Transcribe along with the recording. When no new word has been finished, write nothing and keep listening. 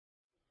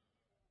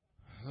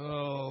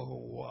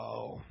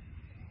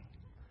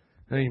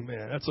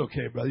Amen. That's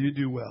okay, brother. You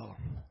do well.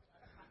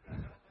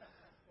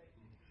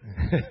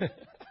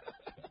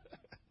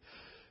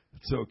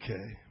 It's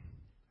okay.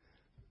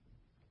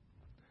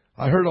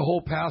 I heard a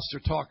whole pastor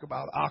talk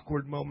about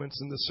awkward moments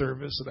in the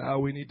service and how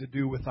we need to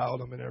do without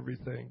them and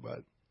everything,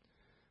 but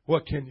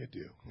what can you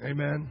do?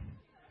 Amen.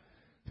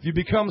 If you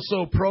become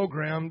so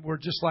programmed, we're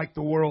just like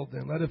the world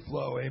then. Let it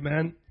flow.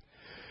 Amen.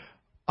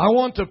 I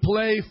want to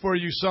play for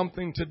you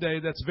something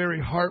today that's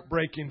very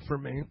heartbreaking for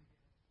me.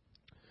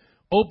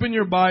 Open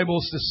your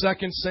Bibles to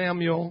 2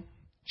 Samuel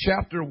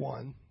chapter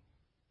 1.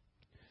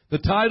 The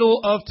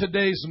title of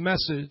today's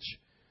message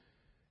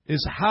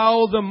is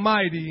How the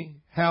Mighty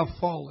Have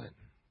Fallen.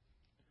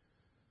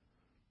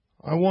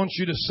 I want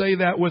you to say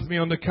that with me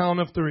on the count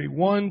of 3.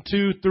 1,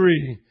 2,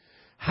 3.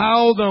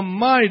 How the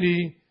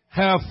mighty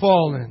have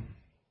fallen.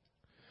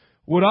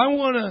 What I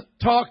want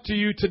to talk to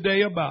you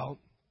today about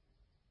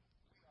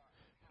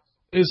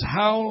is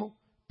how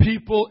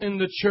people in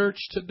the church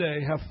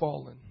today have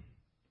fallen.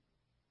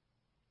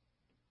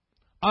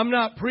 I'm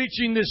not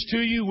preaching this to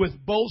you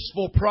with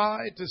boastful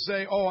pride to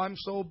say, oh, I'm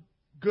so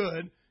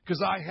good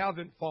because I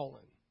haven't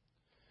fallen.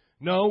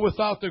 No,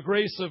 without the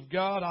grace of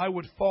God, I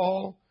would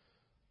fall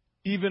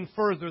even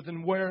further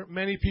than where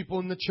many people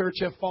in the church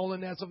have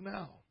fallen as of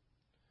now.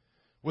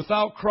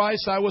 Without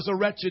Christ, I was a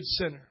wretched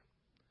sinner.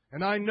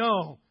 And I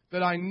know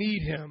that I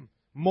need Him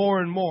more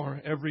and more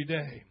every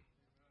day.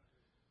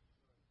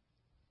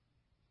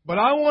 But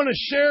I want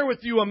to share with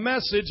you a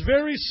message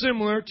very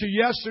similar to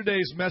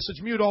yesterday's message.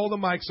 Mute all the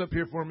mics up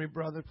here for me,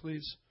 brother,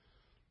 please.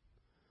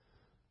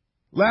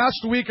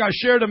 Last week I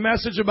shared a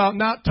message about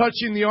not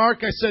touching the ark.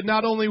 I said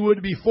not only would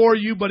it be for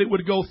you, but it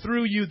would go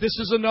through you. This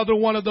is another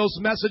one of those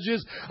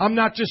messages. I'm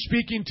not just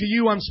speaking to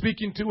you, I'm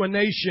speaking to a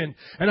nation.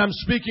 And I'm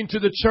speaking to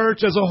the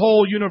church as a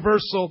whole,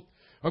 universal,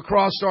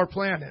 across our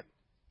planet.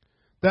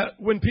 That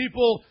when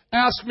people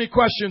ask me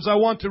questions, I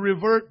want to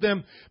revert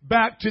them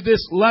back to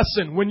this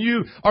lesson. When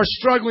you are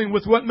struggling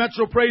with what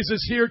Metro Praise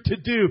is here to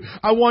do,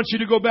 I want you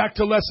to go back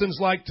to lessons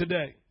like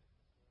today.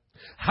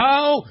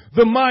 How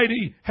the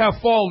mighty have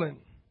fallen.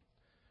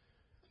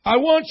 I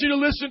want you to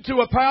listen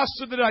to a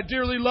pastor that I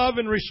dearly love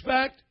and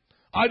respect.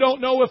 I don't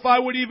know if I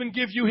would even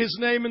give you his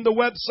name in the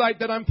website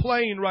that I'm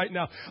playing right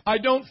now. I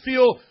don't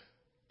feel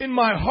in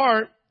my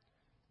heart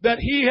that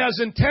he has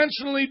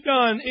intentionally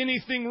done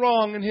anything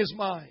wrong in his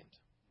mind.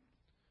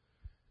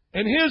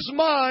 In his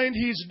mind,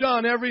 he's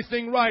done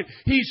everything right.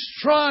 He's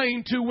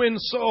trying to win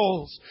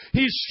souls.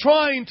 He's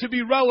trying to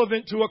be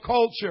relevant to a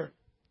culture.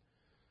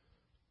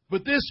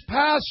 But this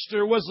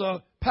pastor was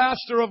a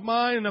pastor of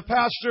mine and a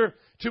pastor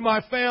to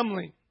my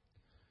family.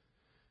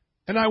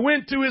 And I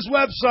went to his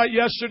website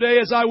yesterday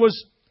as I was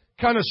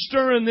kind of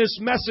stirring this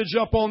message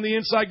up on the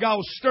inside. God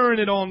was stirring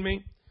it on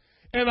me.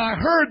 And I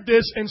heard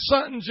this and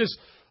something just,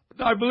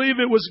 I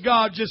believe it was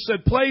God, just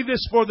said, play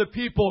this for the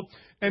people.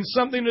 And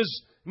something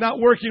is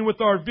not working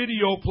with our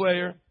video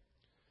player.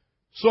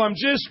 So I'm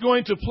just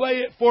going to play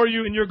it for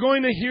you and you're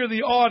going to hear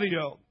the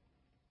audio.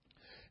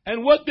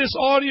 And what this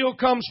audio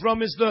comes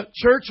from is the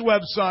church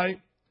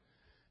website.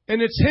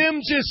 And it's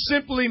him just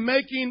simply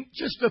making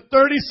just a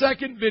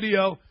 30-second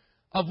video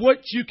of what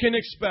you can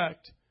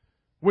expect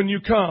when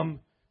you come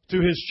to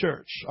his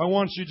church. I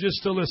want you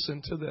just to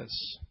listen to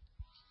this.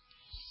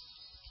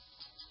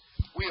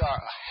 We are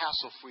a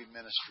hassle-free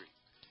ministry.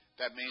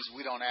 That means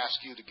we don't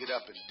ask you to get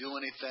up and do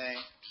anything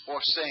or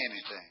say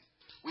anything.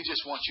 We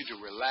just want you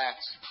to relax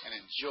and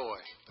enjoy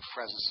the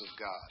presence of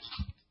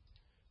God.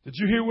 Did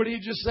you hear what he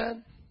just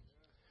said?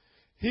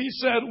 He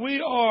said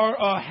we are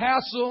a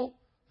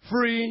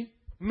hassle-free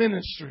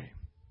ministry.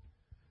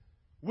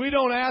 We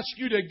don't ask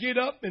you to get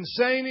up and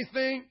say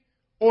anything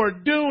or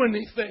do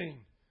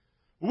anything.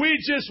 We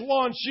just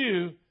want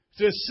you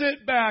to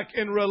sit back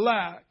and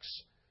relax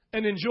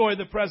and enjoy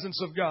the presence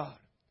of God.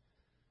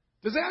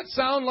 Does that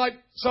sound like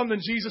something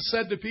Jesus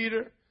said to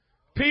Peter?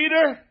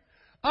 Peter,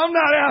 I'm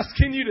not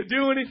asking you to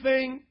do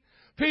anything.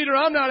 Peter,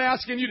 I'm not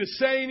asking you to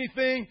say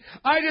anything.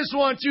 I just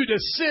want you to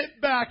sit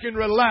back and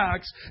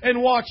relax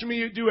and watch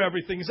me do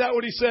everything. Is that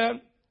what he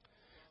said?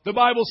 The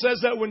Bible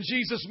says that when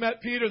Jesus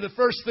met Peter, the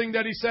first thing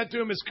that he said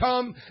to him is,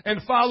 come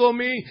and follow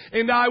me,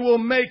 and I will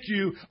make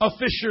you a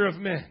fisher of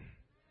men.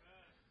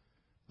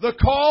 The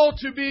call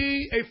to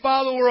be a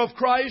follower of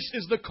Christ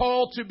is the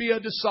call to be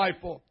a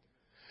disciple.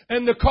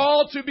 And the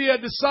call to be a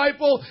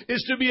disciple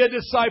is to be a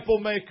disciple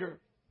maker.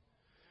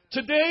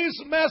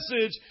 Today's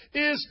message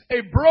is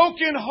a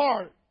broken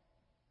heart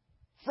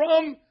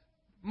from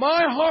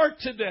my heart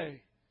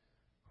today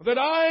that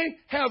I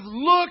have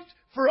looked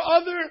for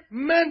other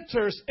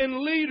mentors and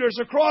leaders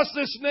across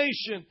this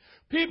nation,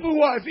 people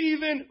who I've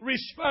even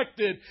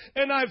respected,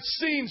 and I've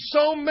seen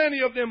so many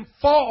of them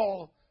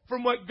fall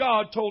from what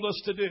God told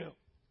us to do.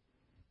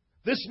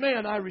 This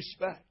man I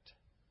respect.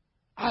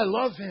 I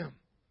love him.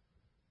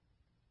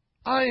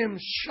 I am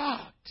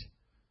shocked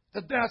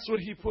that that's what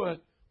he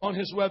put on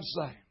his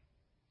website.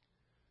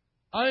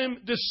 I am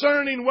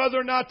discerning whether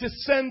or not to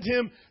send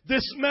him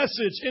this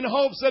message in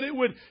hopes that it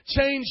would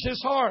change his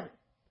heart.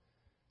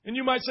 And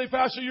you might say,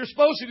 Pastor, you're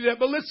supposed to do that.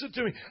 But listen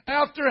to me.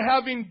 After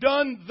having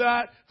done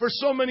that for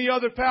so many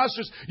other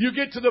pastors, you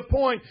get to the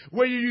point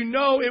where you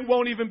know it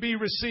won't even be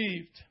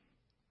received.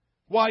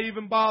 Why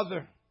even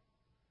bother?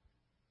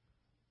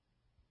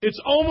 It's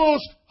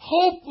almost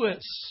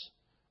hopeless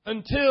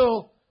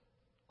until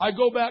I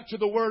go back to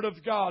the Word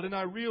of God and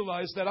I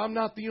realize that I'm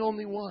not the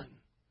only one.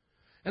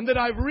 And that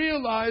I've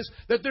realized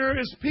that there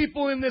is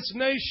people in this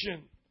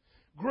nation,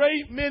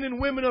 great men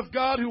and women of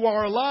God who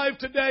are alive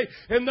today,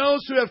 and those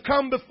who have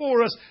come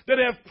before us that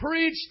have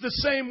preached the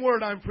same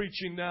word I'm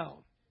preaching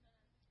now.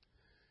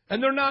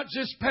 And they're not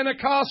just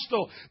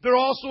Pentecostal. They're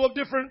also of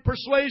different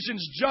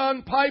persuasions.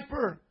 John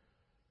Piper,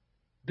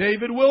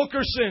 David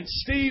Wilkerson,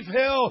 Steve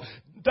Hill,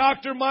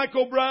 Dr.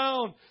 Michael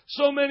Brown.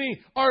 So many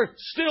are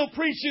still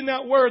preaching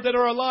that word that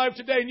are alive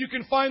today. And you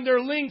can find their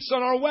links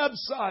on our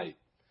website.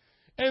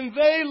 And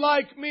they,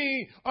 like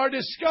me, are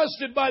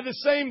disgusted by the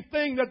same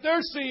thing that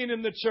they're seeing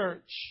in the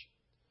church.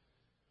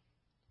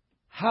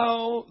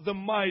 How the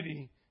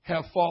mighty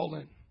have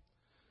fallen.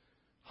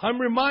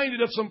 I'm reminded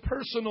of some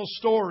personal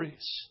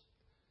stories.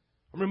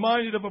 I'm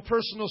reminded of a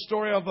personal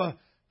story of a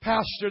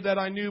pastor that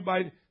I knew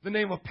by the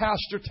name of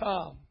Pastor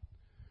Tom.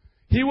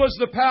 He was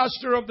the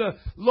pastor of the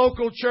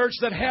local church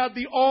that had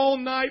the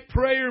all-night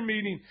prayer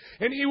meeting.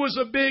 And he was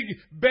a big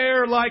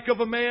bear-like of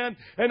a man.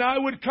 And I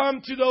would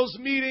come to those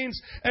meetings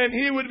and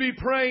he would be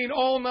praying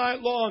all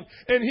night long.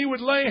 And he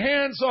would lay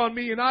hands on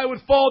me and I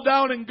would fall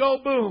down and go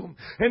boom.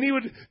 And he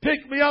would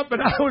pick me up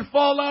and I would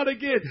fall out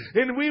again.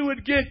 And we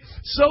would get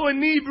so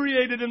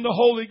inebriated in the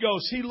Holy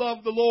Ghost. He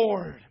loved the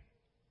Lord.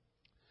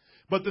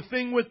 But the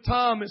thing with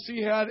Tom is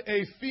he had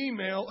a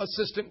female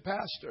assistant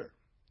pastor.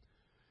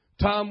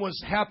 Tom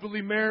was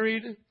happily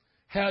married,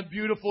 had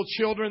beautiful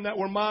children that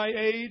were my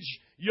age,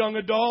 young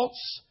adults,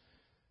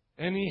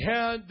 and he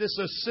had this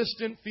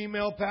assistant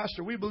female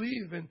pastor. We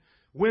believe in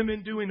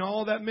women doing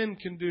all that men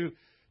can do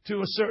to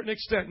a certain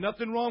extent.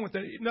 Nothing wrong with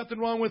that. Nothing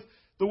wrong with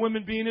the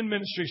women being in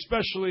ministry,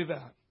 especially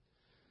that.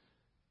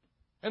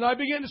 And I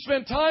began to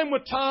spend time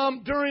with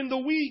Tom during the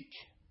week.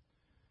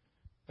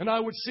 And I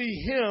would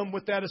see him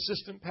with that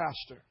assistant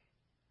pastor.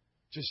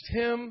 Just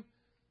him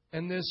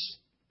and this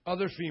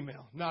other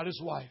female, not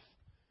his wife.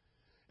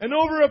 And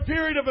over a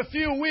period of a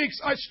few weeks,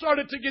 I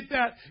started to get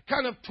that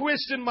kind of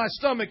twist in my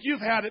stomach.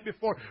 You've had it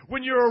before.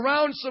 When you're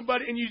around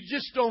somebody and you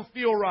just don't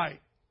feel right.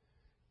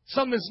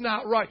 Something's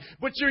not right.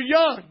 But you're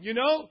young, you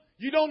know.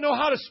 You don't know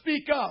how to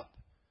speak up.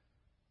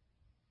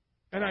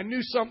 And I knew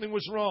something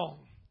was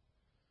wrong.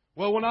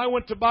 Well, when I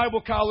went to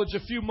Bible college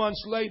a few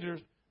months later,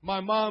 my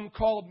mom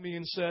called me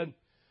and said,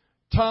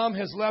 Tom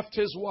has left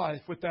his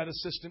wife with that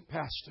assistant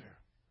pastor.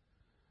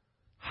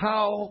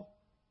 How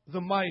the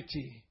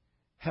mighty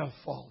have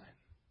fallen.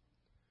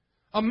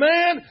 A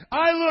man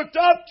I looked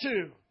up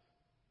to.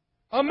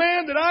 A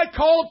man that I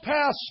called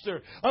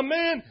pastor. A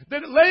man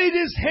that laid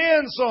his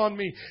hands on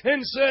me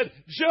and said,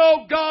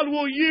 Joe, God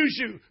will use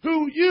you.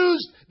 Who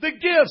used the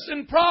gifts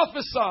and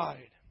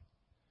prophesied.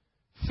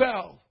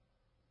 Fell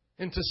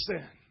into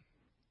sin.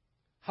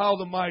 How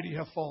the mighty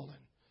have fallen.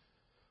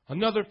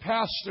 Another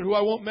pastor who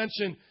I won't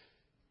mention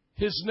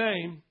his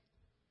name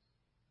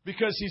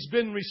because he's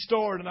been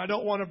restored and I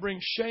don't want to bring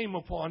shame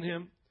upon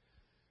him.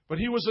 But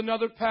he was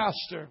another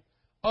pastor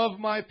of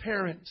my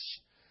parents.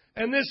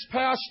 And this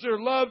pastor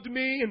loved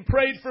me and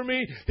prayed for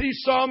me. He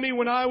saw me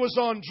when I was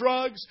on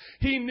drugs.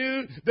 He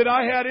knew that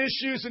I had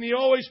issues and he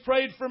always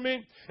prayed for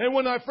me. And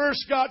when I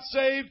first got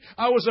saved,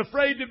 I was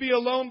afraid to be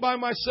alone by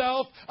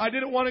myself. I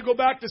didn't want to go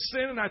back to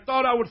sin and I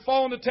thought I would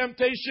fall into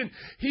temptation.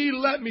 He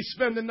let me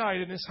spend the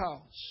night in his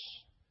house.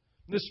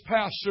 This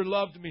pastor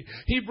loved me.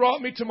 He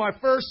brought me to my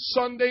first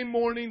Sunday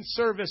morning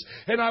service.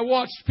 And I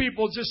watched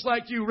people just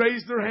like you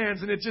raise their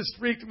hands. And it just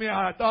freaked me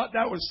out. I thought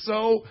that was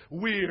so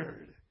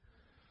weird.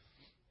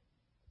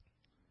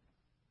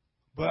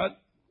 But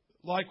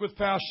like with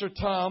Pastor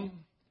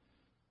Tom,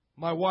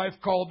 my mom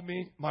called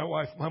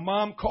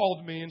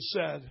me and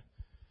said,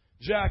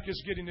 Jack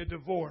is getting a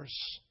divorce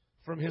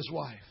from his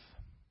wife.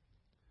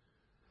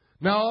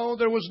 Now,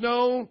 there was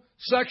no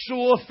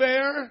sexual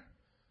affair.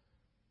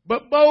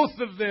 But both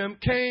of them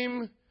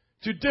came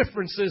to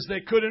differences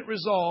they couldn't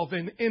resolve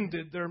and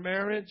ended their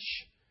marriage.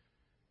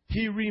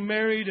 He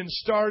remarried and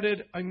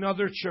started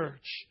another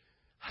church.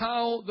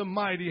 How the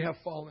mighty have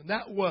fallen.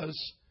 That was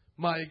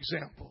my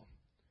example.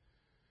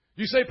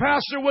 You say,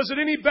 Pastor, was it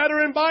any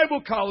better in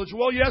Bible college?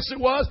 Well, yes, it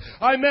was.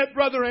 I met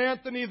Brother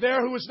Anthony there,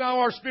 who is now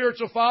our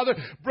spiritual father.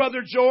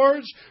 Brother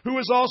George, who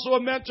is also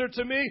a mentor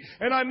to me.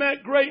 And I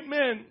met great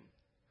men.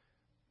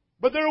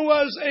 But there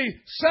was a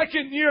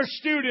second-year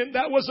student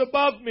that was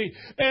above me.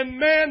 And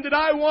man, did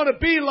I want to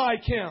be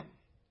like him.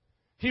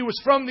 He was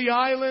from the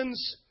islands.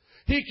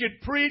 He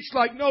could preach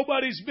like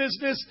nobody's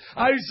business.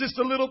 I was just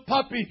a little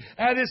puppy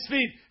at his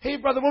feet. Hey,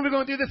 brother, when are we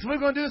going to do this? When are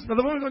we going to do this?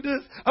 Brother, when are we going to do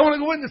this? I want to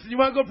go in this. You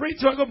want to go preach?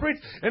 You want to go preach?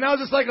 And I was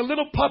just like a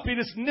little puppy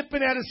just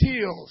nipping at his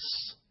heels.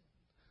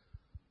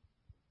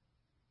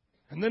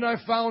 And then I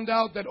found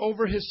out that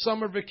over his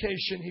summer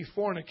vacation, he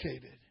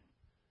fornicated,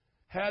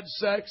 had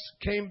sex,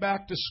 came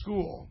back to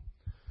school,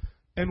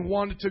 and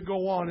wanted to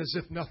go on as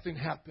if nothing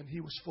happened.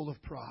 He was full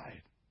of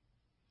pride.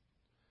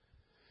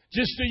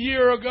 Just a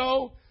year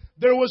ago,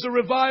 there was a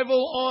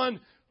revival on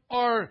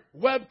our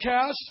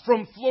webcast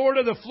from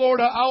Florida, the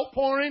Florida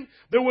Outpouring.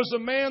 There was a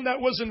man that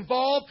was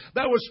involved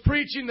that was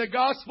preaching the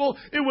gospel.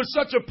 It was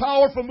such a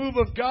powerful move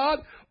of God.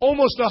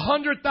 Almost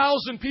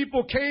 100,000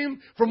 people came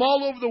from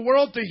all over the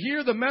world to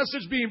hear the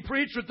message being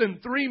preached within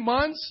 3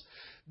 months.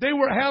 They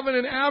were having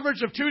an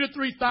average of 2,000 to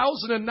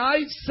 3,000 a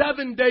night,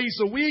 7 days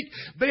a week.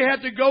 They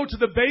had to go to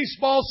the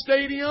baseball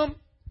stadium.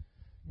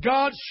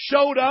 God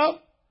showed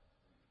up,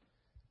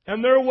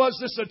 and there was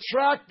this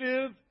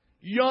attractive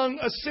young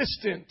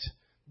assistant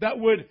that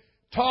would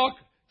talk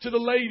to the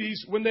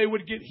ladies when they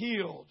would get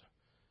healed.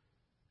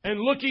 And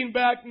looking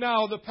back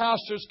now, the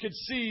pastors could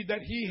see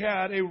that he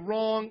had a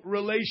wrong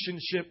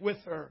relationship with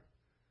her.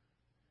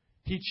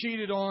 He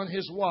cheated on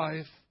his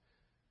wife,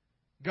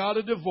 got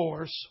a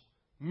divorce,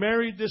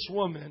 married this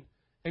woman,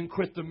 and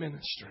quit the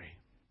ministry.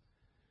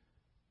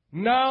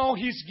 Now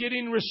he's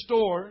getting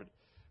restored.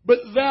 But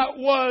that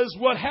was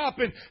what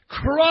happened.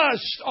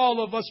 Crushed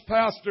all of us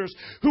pastors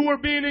who were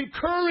being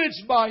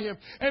encouraged by him.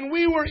 And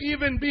we were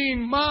even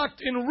being mocked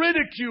and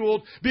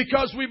ridiculed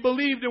because we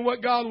believed in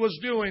what God was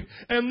doing.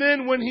 And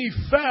then when he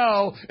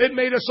fell, it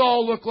made us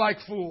all look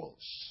like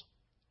fools.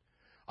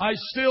 I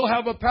still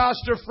have a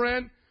pastor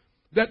friend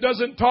that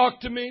doesn't talk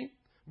to me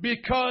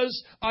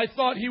because I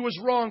thought he was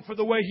wrong for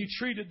the way he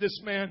treated this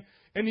man.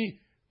 And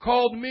he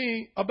called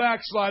me a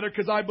backslider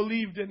because I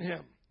believed in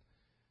him.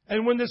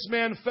 And when this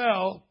man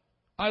fell,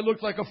 I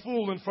looked like a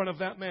fool in front of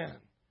that man.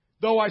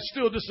 Though I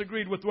still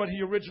disagreed with what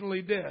he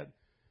originally did.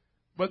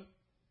 But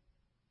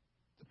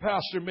the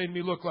pastor made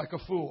me look like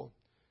a fool.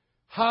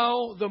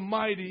 How the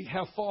mighty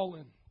have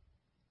fallen.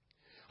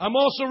 I'm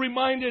also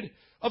reminded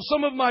of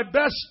some of my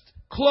best,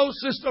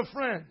 closest of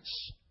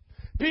friends.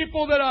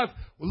 People that I've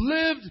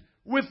lived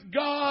with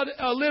God,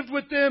 lived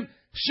with them,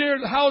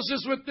 shared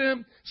houses with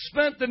them,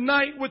 spent the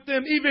night with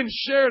them, even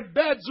shared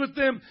beds with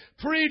them,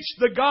 preached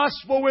the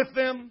gospel with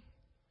them.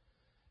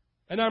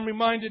 And I'm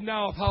reminded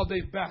now of how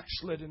they've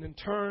backslidden and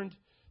turned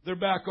their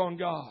back on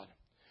God.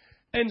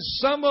 And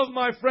some of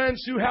my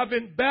friends who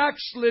haven't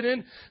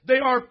backslidden, they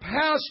are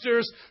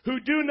pastors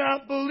who do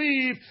not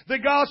believe the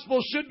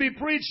gospel should be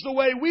preached the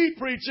way we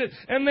preach it.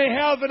 And they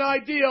have an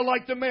idea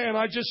like the man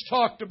I just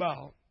talked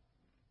about.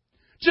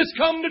 Just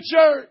come to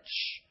church.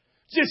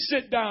 Just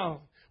sit down.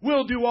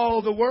 We'll do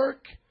all the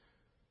work.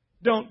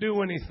 Don't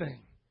do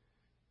anything.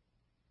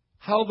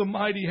 How the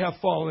mighty have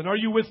fallen. Are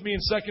you with me in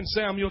 2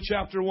 Samuel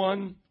chapter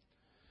 1?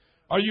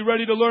 Are you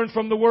ready to learn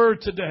from the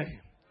Word today?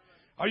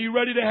 Are you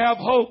ready to have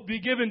hope be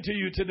given to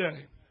you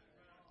today?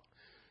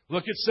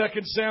 Look at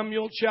 2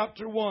 Samuel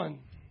chapter 1.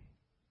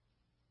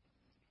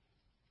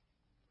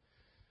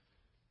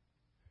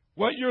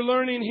 What you're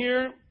learning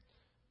here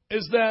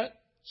is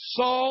that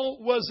Saul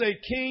was a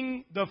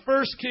king, the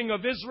first king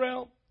of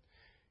Israel.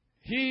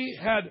 He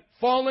had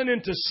fallen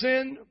into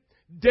sin.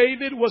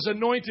 David was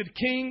anointed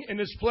king in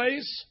his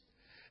place.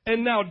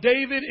 And now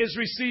David is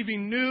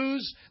receiving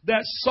news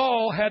that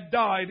Saul had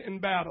died in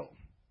battle.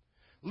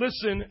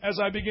 Listen as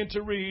I begin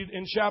to read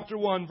in chapter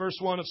 1, verse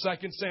 1 of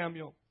 2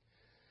 Samuel.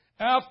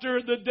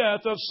 After the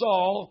death of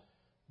Saul,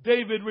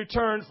 David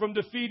returned from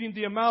defeating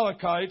the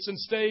Amalekites and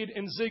stayed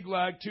in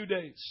Ziklag 2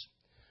 days.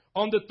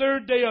 On the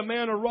third day, a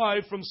man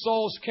arrived from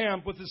Saul's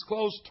camp with his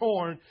clothes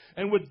torn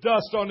and with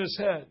dust on his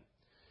head.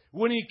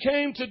 When he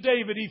came to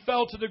David, he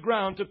fell to the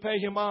ground to pay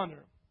him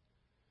honor.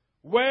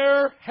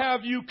 Where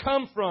have you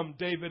come from?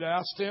 David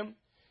asked him.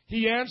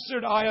 He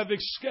answered, I have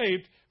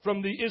escaped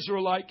from the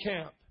Israelite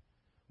camp.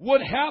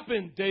 What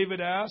happened? David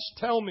asked.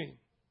 Tell me.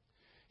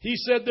 He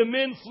said, the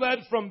men fled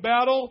from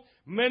battle.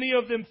 Many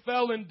of them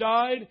fell and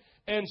died.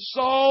 And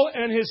Saul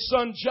and his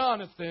son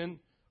Jonathan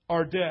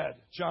are dead.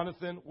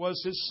 Jonathan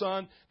was his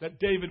son that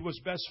David was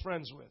best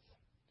friends with.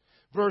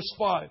 Verse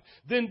 5.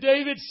 Then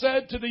David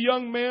said to the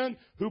young man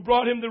who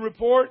brought him the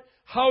report,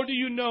 how do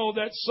you know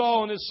that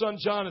Saul and his son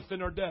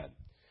Jonathan are dead?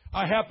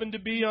 I happened to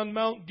be on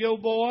Mount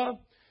Gilboa.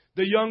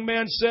 The young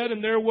man said,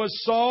 and there was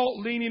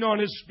Saul leaning on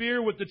his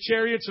spear with the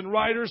chariots and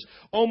riders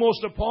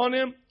almost upon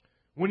him.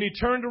 When he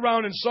turned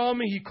around and saw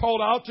me, he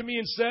called out to me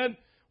and said,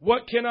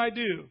 what can I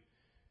do?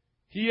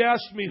 He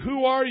asked me,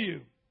 who are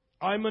you?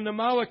 I'm an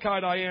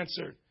Amalekite, I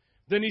answered.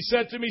 Then he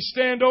said to me,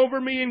 stand over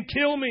me and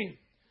kill me.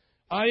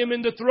 I am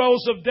in the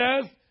throes of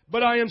death,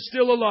 but I am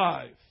still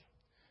alive.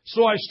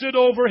 So I stood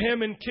over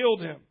him and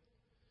killed him,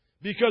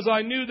 because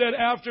I knew that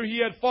after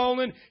he had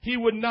fallen, he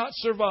would not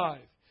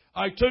survive.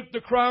 I took the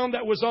crown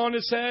that was on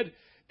his head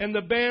and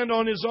the band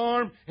on his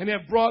arm and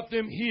have brought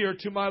them here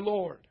to my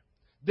Lord.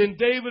 Then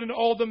David and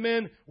all the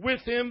men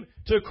with him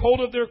took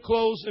hold of their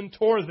clothes and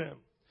tore them.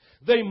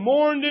 They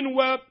mourned and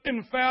wept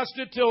and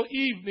fasted till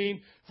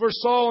evening for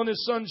Saul and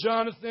his son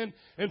Jonathan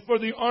and for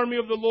the army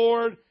of the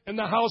Lord and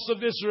the house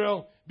of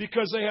Israel,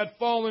 because they had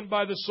fallen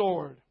by the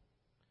sword.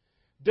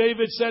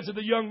 David said to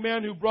the young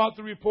man who brought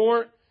the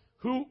report,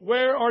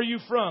 where are you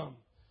from?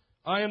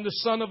 I am the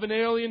son of an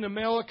alien,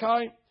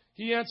 Amalekite.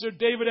 He answered.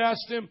 David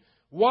asked him,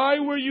 Why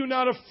were you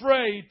not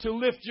afraid to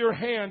lift your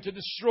hand to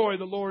destroy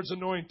the Lord's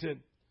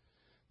anointed?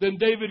 Then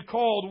David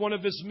called one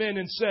of his men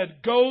and said,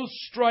 go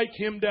strike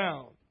him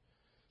down.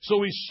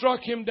 So he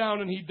struck him down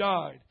and he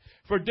died.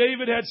 For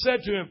David had said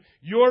to him,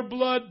 your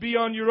blood be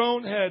on your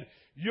own head.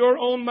 Your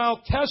own mouth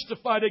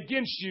testified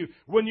against you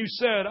when you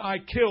said, I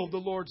killed the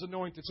Lord's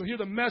anointed. So here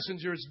the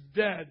messenger is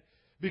dead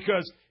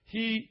because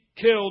he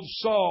killed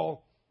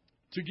Saul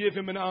to give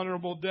him an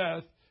honorable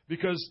death,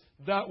 because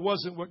that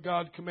wasn't what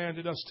God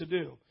commanded us to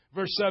do.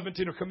 Verse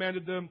 17, or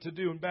commanded them to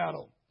do in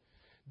battle.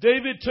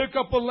 David took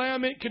up a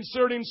lament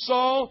concerning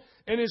Saul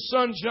and his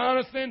son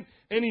Jonathan,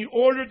 and he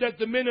ordered that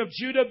the men of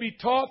Judah be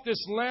taught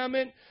this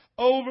lament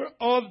over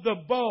of the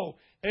bow.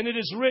 And it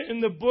is written in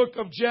the book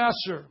of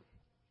Jasher.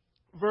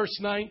 Verse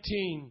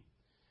 19.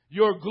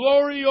 Your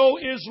glory, O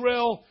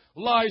Israel,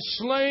 lies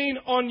slain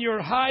on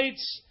your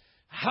heights.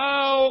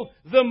 How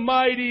the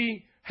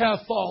mighty have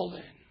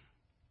fallen.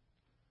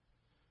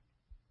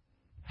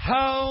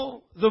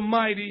 How the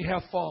mighty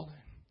have fallen.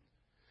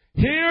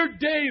 Here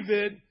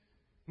David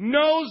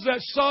knows that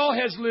Saul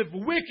has lived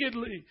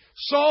wickedly.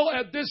 Saul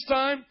at this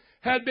time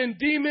had been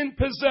demon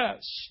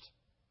possessed.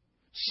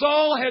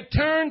 Saul had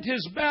turned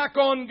his back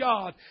on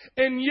God.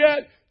 And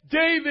yet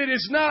David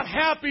is not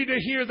happy to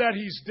hear that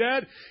he's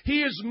dead.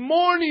 He is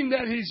mourning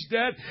that he's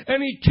dead.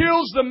 And he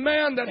kills the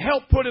man that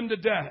helped put him to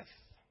death.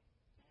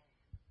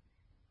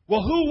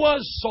 Well, who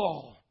was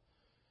Saul?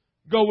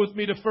 Go with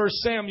me to 1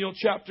 Samuel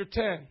chapter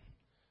 10.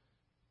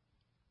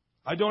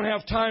 I don't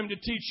have time to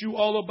teach you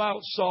all about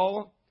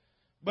Saul,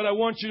 but I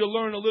want you to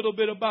learn a little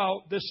bit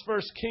about this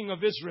first king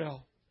of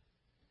Israel.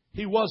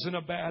 He wasn't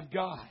a bad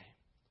guy.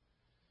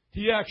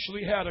 He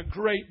actually had a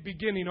great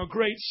beginning, a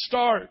great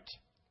start.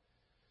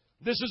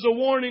 This is a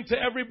warning to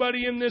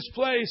everybody in this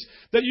place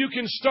that you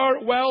can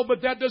start well,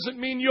 but that doesn't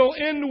mean you'll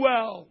end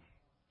well.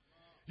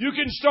 You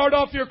can start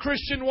off your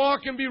Christian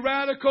walk and be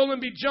radical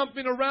and be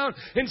jumping around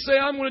and say,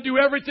 I'm going to do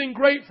everything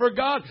great for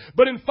God,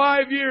 but in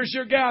 5 years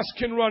your gas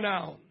can run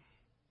out.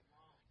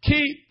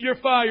 Keep your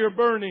fire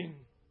burning.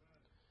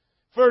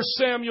 1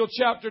 Samuel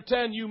chapter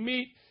 10, you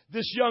meet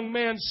this young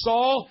man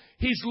Saul.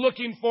 He's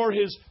looking for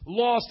his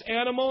lost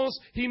animals.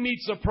 He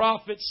meets a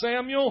prophet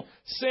Samuel.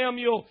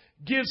 Samuel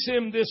gives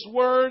him this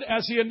word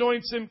as he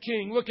anoints him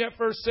king. Look at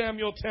 1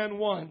 Samuel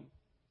 10:1.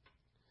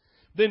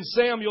 Then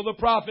Samuel the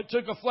prophet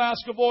took a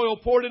flask of oil,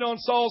 poured it on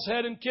Saul's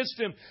head and kissed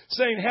him,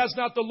 saying, has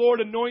not the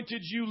Lord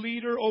anointed you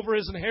leader over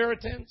his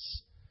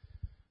inheritance?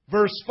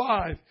 Verse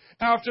 5.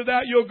 After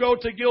that, you'll go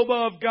to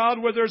Gilboa of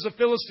God, where there's a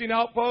Philistine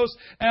outpost.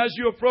 As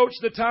you approach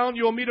the town,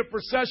 you'll meet a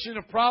procession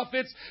of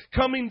prophets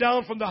coming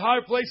down from the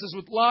high places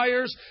with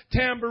lyres,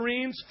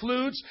 tambourines,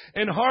 flutes,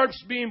 and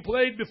harps being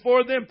played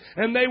before them,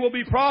 and they will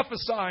be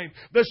prophesying.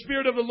 The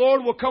Spirit of the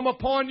Lord will come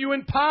upon you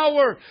in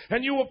power,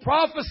 and you will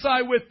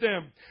prophesy with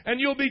them, and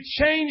you'll be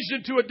changed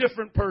into a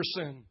different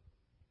person.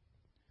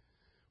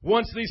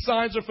 Once these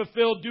signs are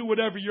fulfilled, do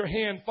whatever your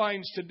hand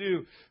finds to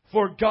do,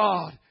 for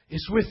God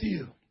is with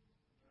you.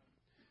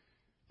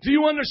 Do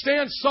you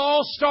understand? Saul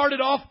started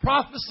off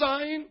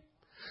prophesying.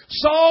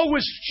 Saul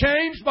was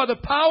changed by the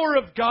power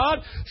of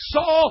God.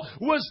 Saul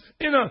was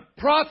in a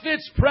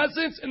prophet's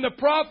presence, and the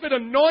prophet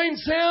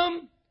anoints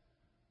him.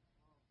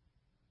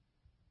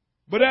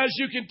 But as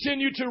you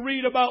continue to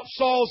read about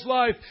Saul's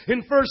life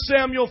in 1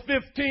 Samuel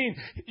 15,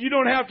 you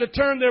don't have to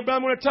turn there, but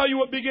I'm going to tell you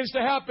what begins to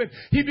happen.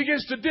 He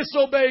begins to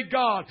disobey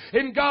God,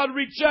 and God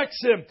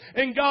rejects him,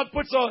 and God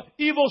puts an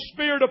evil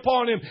spirit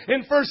upon him.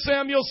 In 1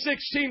 Samuel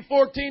 16,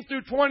 14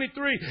 through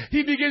 23,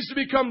 he begins to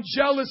become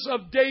jealous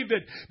of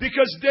David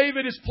because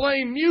David is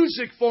playing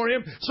music for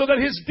him so that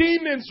his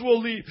demons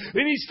will leave.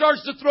 And he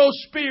starts to throw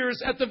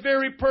spears at the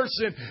very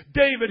person,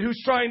 David,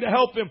 who's trying to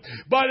help him.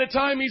 By the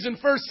time he's in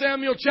 1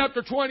 Samuel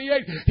chapter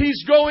 28,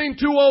 he's going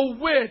to a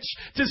witch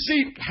to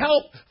seek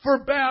help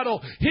for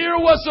battle. Here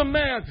was a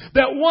man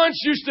that once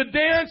used to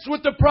dance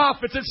with the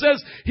prophets. It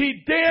says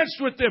he danced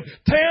with them,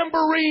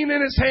 tambourine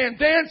in his hand,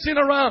 dancing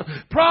around,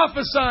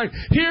 prophesying.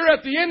 Here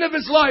at the end of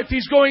his life,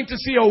 he's going to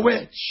see a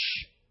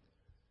witch.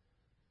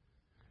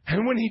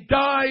 And when he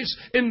dies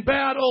in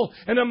battle,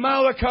 an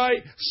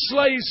Amalekite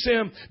slays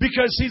him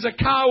because he's a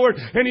coward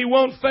and he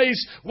won't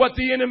face what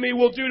the enemy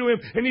will do to him.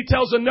 And he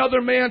tells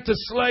another man to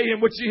slay him,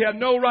 which he had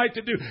no right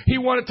to do. He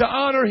wanted to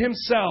honor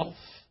himself.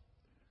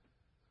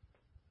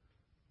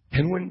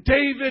 And when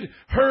David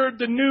heard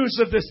the news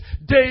of this,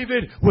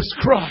 David was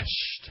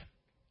crushed.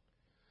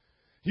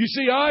 You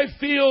see, I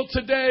feel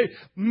today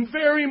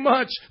very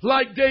much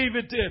like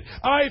David did.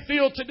 I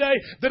feel today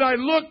that I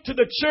look to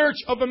the Church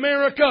of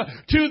America,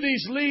 to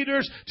these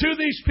leaders, to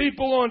these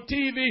people on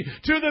TV,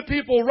 to the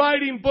people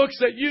writing books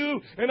that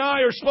you and I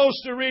are supposed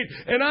to read,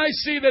 and I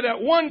see that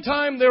at one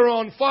time they were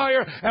on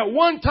fire, at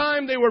one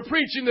time they were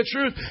preaching the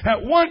truth,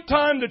 at one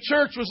time the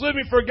church was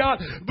living for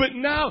God, but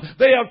now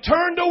they have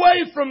turned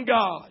away from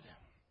God.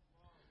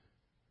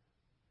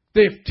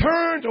 They've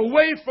turned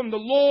away from the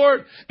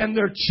Lord, and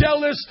they're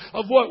jealous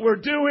of what we're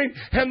doing,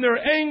 and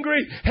they're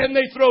angry, and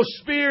they throw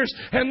spears,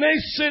 and they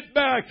sit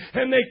back,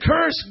 and they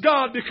curse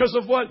God because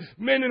of what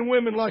men and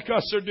women like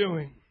us are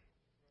doing.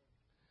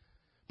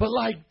 But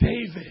like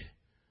David,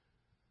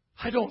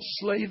 I don't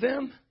slay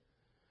them.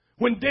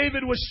 When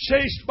David was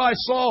chased by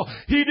Saul,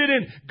 he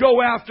didn't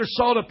go after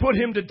Saul to put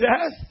him to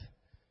death.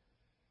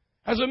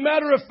 As a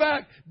matter of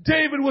fact,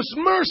 David was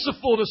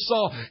merciful to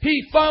Saul.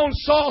 He found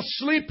Saul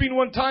sleeping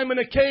one time in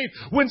a cave.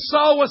 When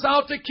Saul was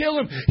out to kill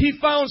him, he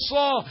found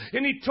Saul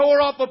and he tore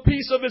off a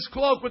piece of his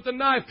cloak with a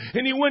knife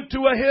and he went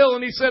to a hill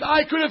and he said,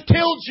 I could have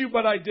killed you,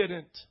 but I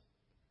didn't.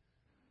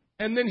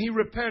 And then he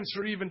repents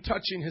for even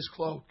touching his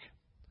cloak.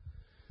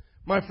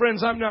 My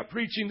friends, I'm not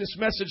preaching this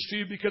message to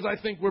you because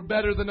I think we're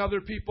better than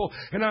other people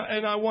and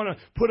I want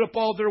to put up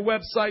all their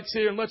websites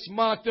here and let's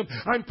mock them.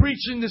 I'm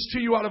preaching this to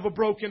you out of a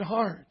broken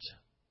heart.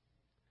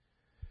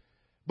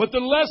 But the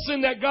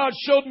lesson that God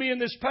showed me in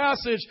this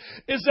passage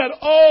is that,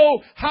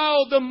 oh,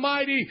 how the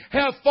mighty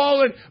have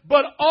fallen,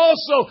 but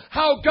also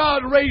how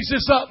God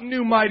raises up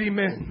new mighty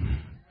men.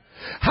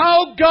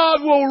 How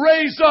God will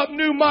raise up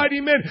new mighty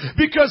men.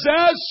 Because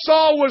as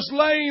Saul was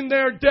laying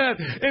there dead,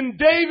 and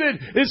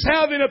David is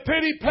having a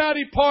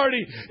pity-patty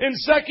party in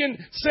 2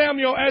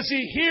 Samuel, as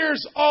he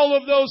hears all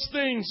of those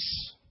things,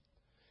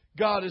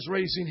 God is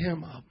raising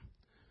him up.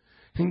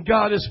 And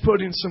God is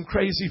putting some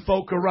crazy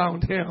folk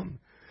around him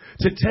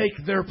to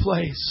take their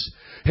place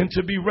and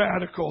to be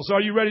radicals.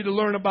 Are you ready to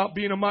learn about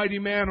being a mighty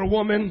man or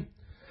woman?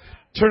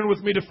 Turn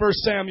with me to 1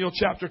 Samuel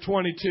chapter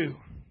 22.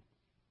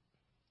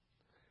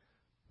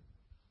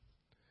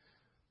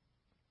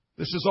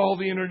 This is all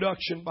the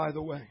introduction, by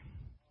the way.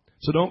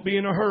 So don't be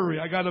in a hurry.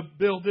 I got to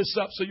build this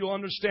up so you'll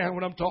understand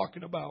what I'm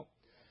talking about.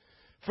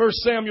 1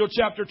 Samuel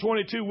chapter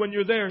 22. When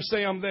you're there,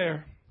 say I'm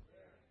there.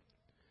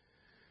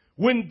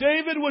 When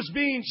David was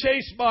being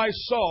chased by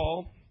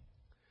Saul,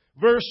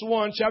 verse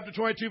 1, chapter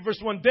 22, verse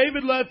 1,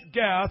 David left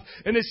Gath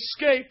and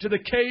escaped to the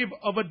cave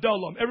of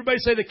Adullam. Everybody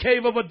say the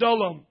cave of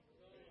Adullam.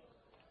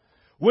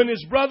 When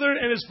his brother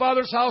and his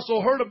father's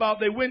household heard about it,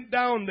 they went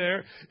down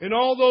there, and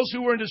all those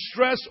who were in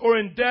distress or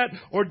in debt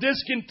or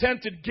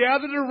discontented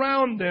gathered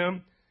around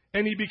them,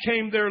 and he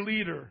became their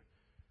leader.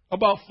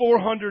 About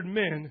 400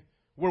 men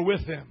were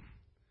with him.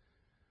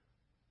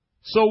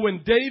 So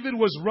when David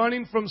was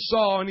running from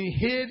Saul and he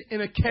hid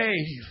in a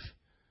cave,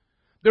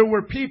 there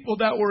were people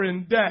that were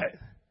in debt.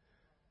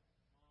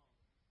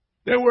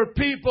 There were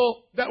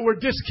people that were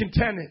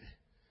discontented.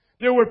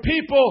 There were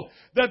people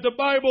that the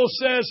Bible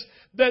says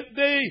that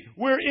they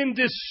were in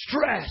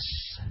distress.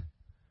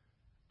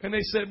 And they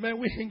said, man,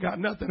 we ain't got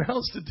nothing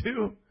else to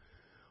do.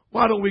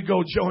 Why don't we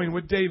go join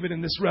with David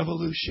in this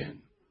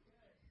revolution?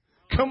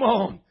 Come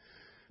on.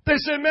 They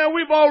said, man,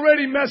 we've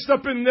already messed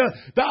up in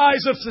the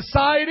eyes of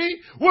society.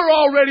 We're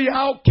already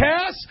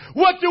outcasts.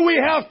 What do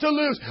we have to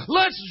lose?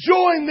 Let's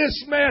join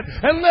this man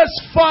and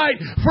let's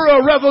fight for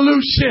a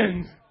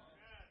revolution.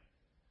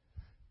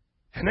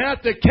 And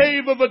at the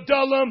cave of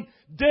Adullam,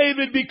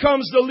 David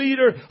becomes the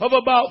leader of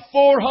about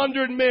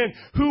 400 men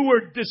who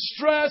were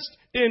distressed,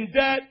 in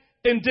debt,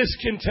 and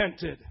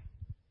discontented.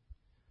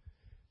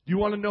 Do you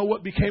want to know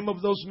what became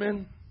of those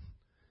men?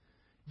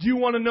 Do you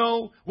want to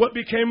know what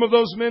became of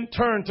those men?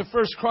 Turn to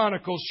 1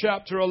 Chronicles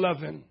chapter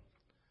 11.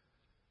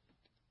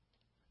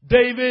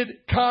 David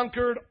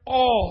conquered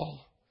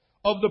all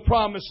of the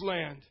promised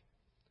land.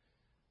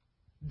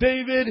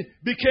 David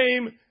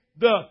became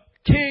the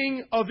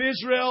king of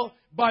Israel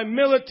by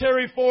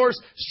military force,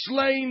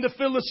 slaying the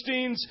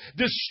Philistines,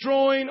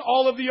 destroying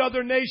all of the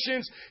other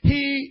nations.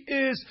 He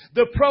is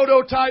the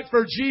prototype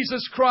for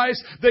Jesus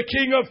Christ, the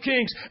King of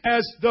Kings.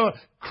 As the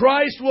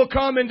Christ will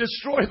come and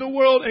destroy the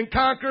world and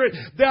conquer it,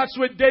 that's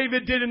what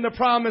David did in the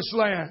promised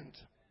land.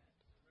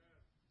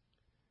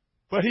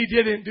 But he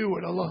didn't do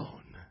it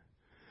alone.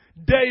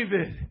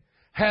 David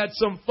had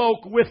some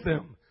folk with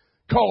him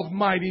called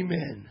mighty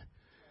men.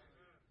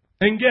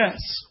 And guess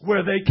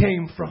where they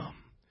came from?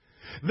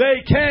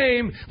 They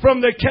came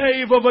from the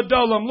cave of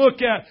Adullam.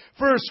 Look at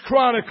 1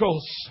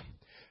 Chronicles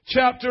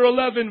chapter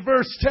 11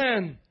 verse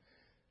 10.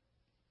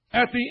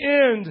 At the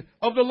end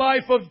of the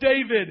life of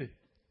David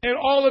and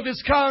all of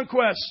his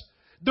conquests,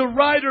 the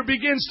writer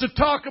begins to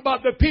talk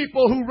about the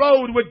people who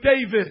rode with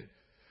David.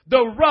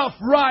 The rough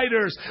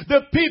riders,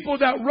 the people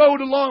that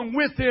rode along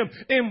with him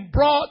and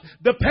brought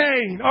the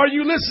pain. Are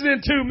you listening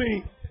to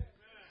me?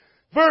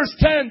 Verse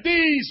 10,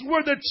 these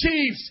were the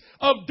chiefs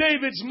of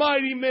David's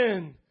mighty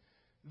men.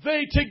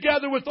 They,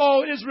 together with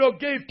all Israel,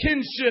 gave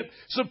kinship,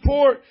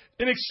 support,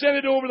 and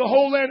extended over the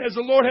whole land as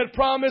the Lord had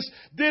promised.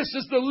 This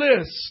is the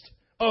list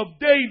of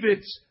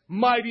David's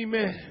mighty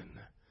men.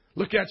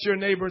 Look at your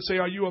neighbor and say,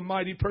 are you a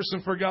mighty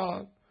person for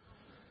God?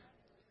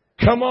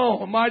 Come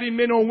on, mighty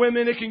men or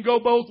women, it can go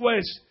both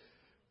ways.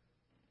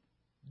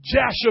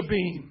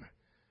 Jashabim,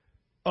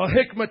 a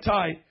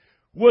Hikmatite,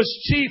 was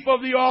chief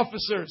of the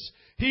officers.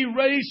 He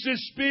raised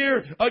his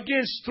spear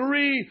against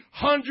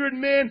 300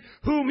 men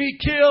whom he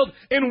killed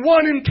in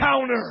one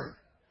encounter.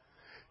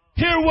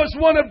 Here was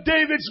one of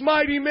David's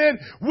mighty men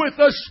with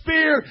a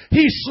spear.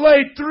 He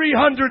slayed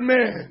 300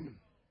 men.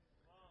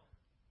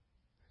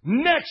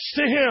 Next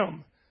to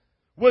him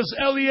was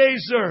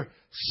Eleazar,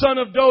 son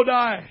of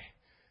Dodai,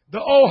 the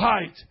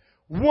Ohite,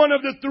 one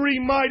of the 3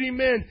 mighty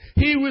men.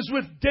 He was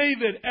with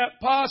David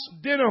at Pas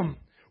Dinam,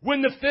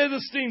 When the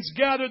Philistines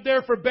gathered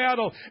there for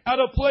battle, at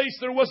a place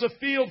there was a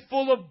field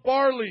full of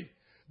barley.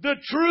 The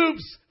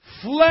troops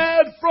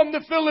fled from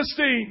the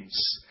Philistines,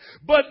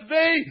 but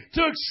they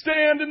took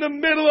stand in the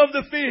middle of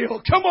the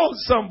field. Come on,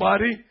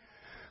 somebody.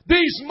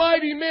 These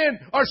mighty men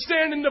are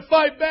standing to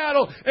fight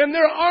battle, and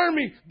their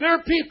army,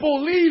 their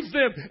people leave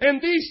them.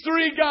 And these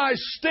three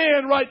guys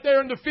stand right there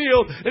in the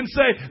field and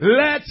say,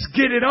 let's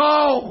get it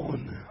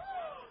on.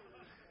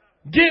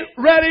 Get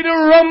ready to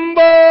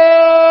rumble.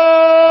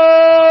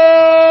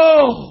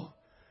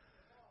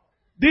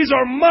 These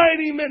are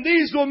mighty men.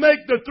 These will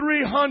make the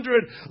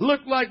 300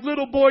 look like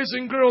little boys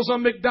and girls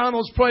on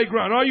McDonald's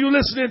playground. Are you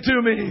listening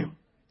to me?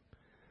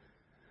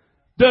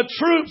 The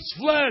troops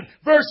fled.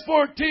 Verse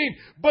 14.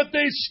 But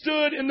they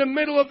stood in the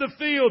middle of the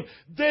field.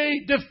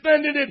 They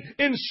defended it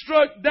and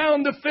struck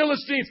down the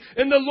Philistines.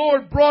 And the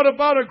Lord brought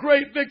about a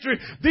great victory.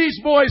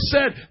 These boys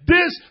said,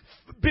 this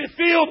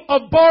field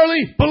of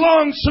barley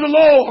belongs to the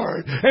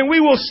Lord, and we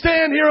will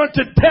stand here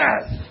unto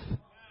death.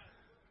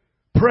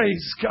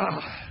 Praise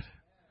God.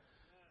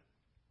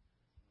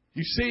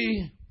 You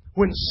see,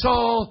 when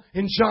Saul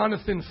and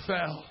Jonathan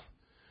fell,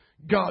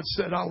 God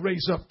said, I'll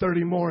raise up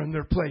 30 more in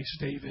their place,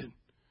 David.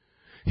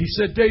 He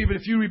said, David,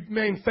 if you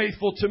remain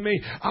faithful to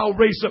me, I'll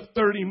raise up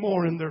 30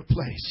 more in their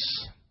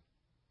place.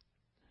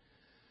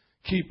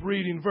 Keep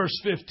reading verse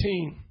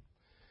 15.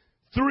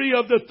 3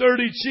 of the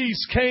 30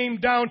 chiefs came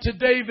down to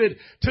David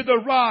to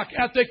the rock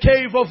at the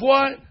cave of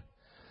what?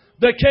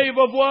 The cave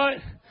of what?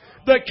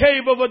 The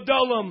cave of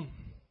Adullam.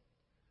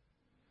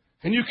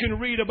 And you can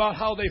read about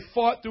how they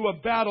fought through a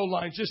battle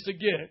line just to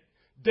get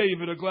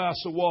David a glass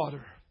of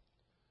water.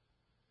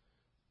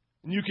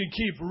 And you can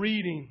keep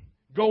reading.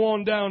 Go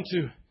on down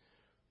to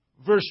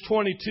verse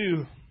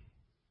 22.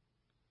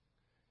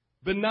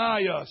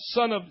 Benaiah,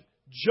 son of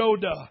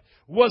Jodah,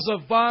 was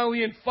a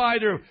valiant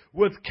fighter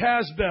with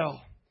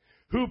Casbel,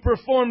 who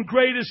performed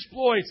great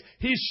exploits.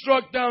 He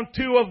struck down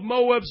 2 of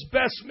Moab's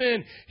best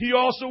men. He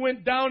also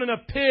went down in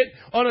a pit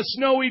on a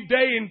snowy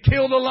day and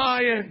killed a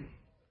lion.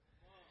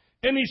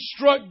 And he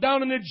struck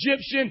down an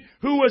Egyptian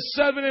who was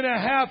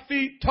 7.5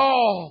 feet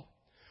tall.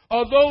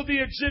 Although the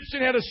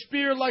Egyptian had a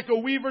spear like a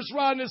weaver's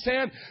rod in his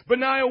hand,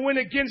 Benaiah went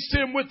against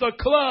him with a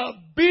club.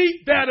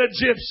 Beat that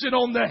Egyptian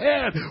on the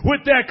head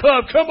with that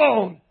club. Come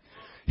on.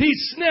 He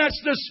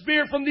snatched the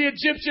spear from the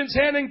Egyptian's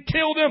hand and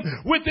killed him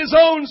with his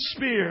own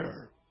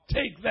spear.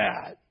 Take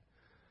that.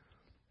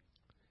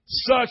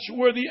 Such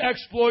were the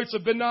exploits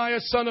of Benaiah,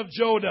 son of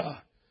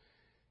Jodah.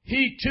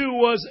 He too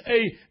was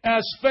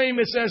as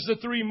famous as the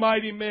 3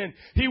 mighty men.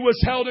 He was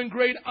held in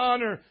great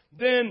honor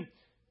than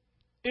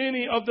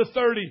any of the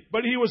 30,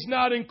 but he was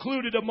not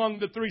included among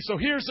the 3. So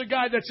here's a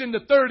guy that's in the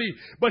 30,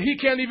 but he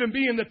can't even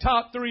be in the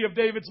top 3 of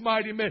David's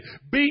mighty men.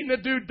 Beating a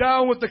dude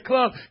down with the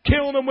club,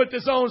 killing him with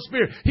his own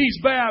spear. He's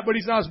bad, but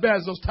he's not as bad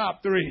as those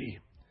top 3.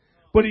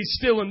 But he's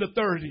still in the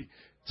 30.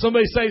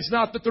 Somebody say it's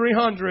not the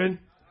 300.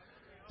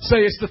 Say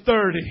it's the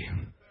 30.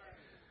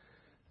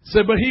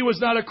 Say, but he was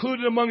not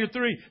included among the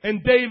 3.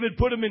 And David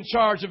put him in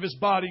charge of his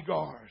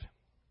bodyguard.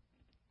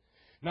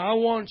 Now I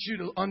want you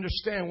to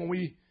understand when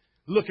we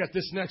look at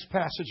this next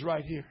passage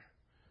right here.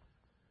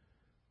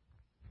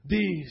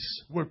 These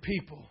were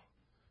people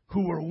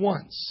who were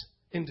once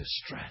in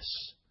distress.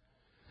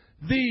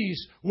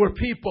 These were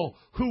people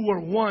who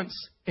were once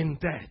in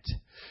debt.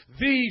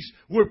 These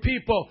were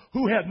people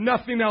who had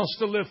nothing else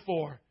to live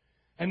for.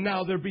 And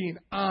now they're being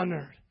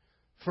honored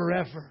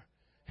forever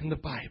in the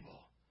Bible.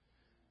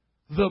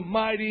 The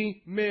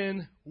mighty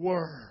men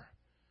were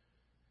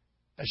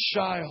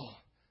Ashiel,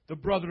 the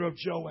brother of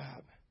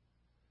Joab.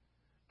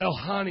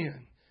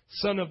 Elhanan,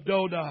 son of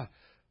Dodah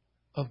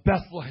of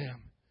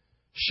Bethlehem.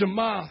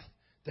 Shemath,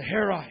 the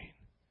Herite.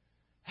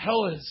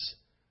 Helez,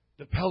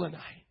 the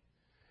Pelonite.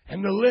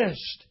 And the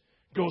list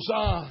goes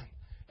on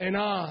and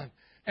on.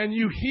 And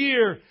you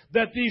hear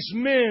that these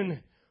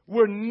men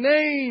were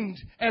named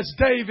as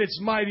David's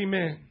mighty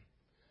men.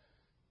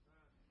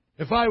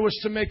 If I was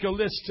to make a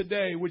list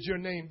today, would your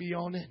name be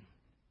on it?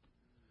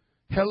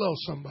 Hello,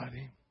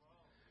 somebody.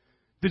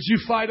 Did you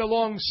fight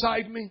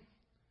alongside me?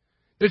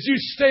 Did you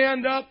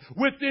stand up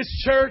with this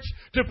church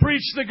to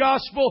preach the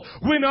gospel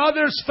when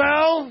others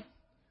fell?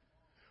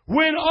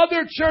 When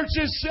other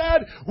churches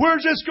said, we're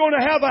just going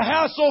to have a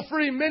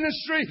hassle-free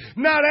ministry,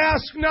 not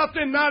ask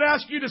nothing, not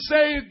ask you to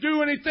say,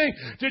 do anything.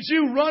 Did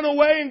you run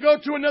away and go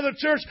to another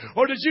church?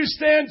 Or did you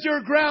stand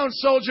your ground,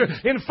 soldier,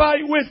 and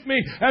fight with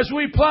me as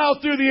we plow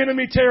through the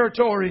enemy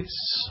territories?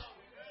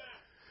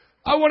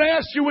 I want to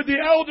ask you, with the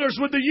elders,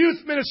 with the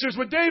youth ministers,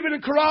 with David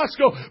and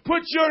Carrasco,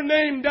 put your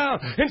name down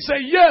and say,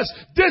 yes,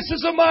 this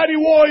is a mighty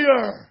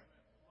warrior.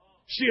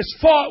 She has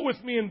fought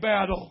with me in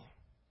battle.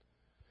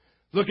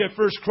 Look at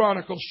 1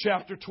 Chronicles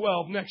chapter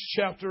 12, next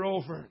chapter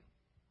over.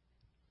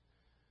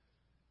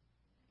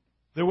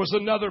 There was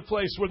another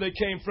place where they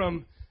came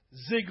from,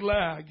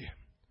 Ziklag.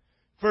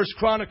 1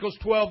 Chronicles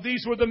 12.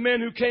 These were the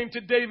men who came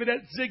to David at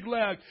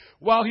Ziklag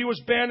while he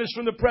was banished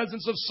from the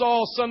presence of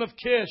Saul, son of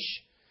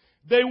Kish.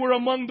 They were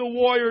among the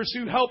warriors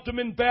who helped him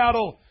in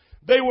battle.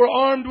 They were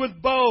armed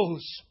with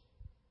bows,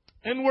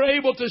 And were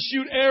able to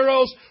shoot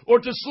arrows or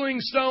to sling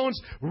stones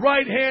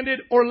right-handed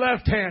or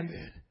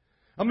left-handed.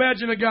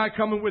 Imagine a guy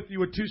coming with you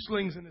with 2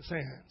 slings in his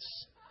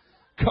hands.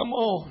 Come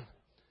on.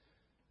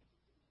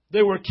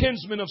 They were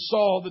kinsmen of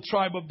Saul, the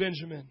tribe of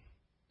Benjamin.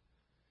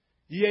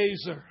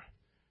 Jezer,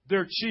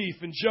 their chief,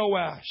 and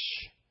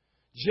Joash,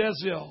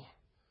 Jeziel.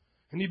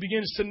 And he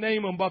begins to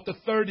name them, about the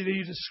 30 that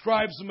he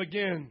describes them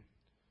again.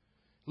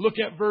 Look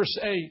at verse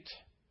 8.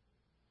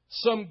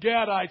 Some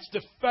Gadites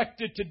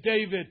defected to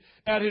David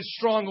at his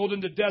stronghold in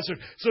the desert.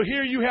 So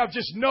here you have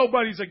just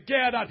nobodies, a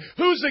Gadite.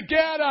 Who's a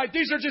Gadite?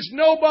 These are just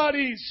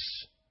nobodies.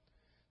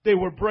 They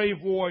were brave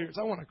warriors.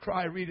 I want to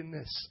cry reading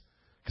this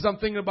because I'm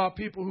thinking about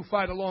people who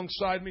fight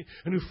alongside me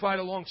and who fight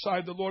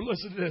alongside the Lord.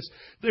 Listen to this.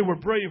 They were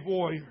brave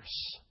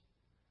warriors,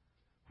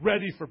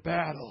 ready for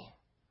battle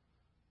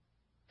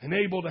and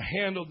able to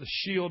handle the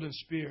shield and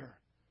spear.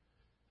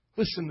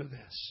 Listen to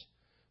this.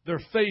 Their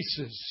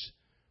faces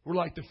were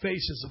like the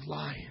faces of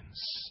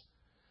lions,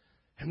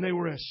 and they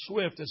were as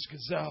swift as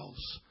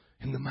gazelles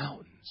in the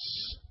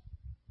mountains.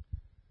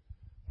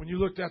 When you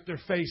looked at their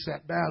face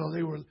at battle,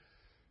 they were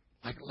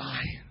like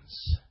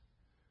lions,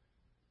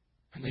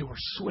 and they were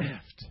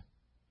swift.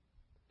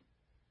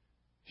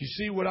 You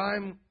see, what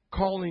I'm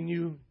calling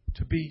you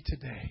to be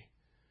today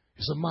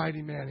is a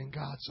mighty man in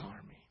God's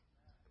army.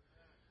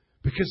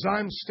 Because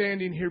I'm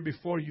standing here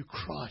before you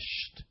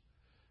crushed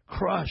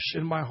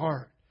in my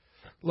heart,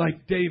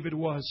 like David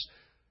was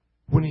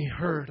when he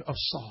heard of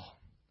Saul.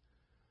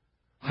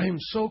 I am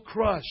so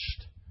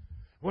crushed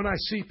when I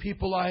see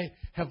people I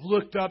have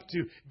looked up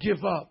to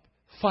give up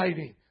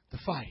fighting the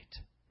fight.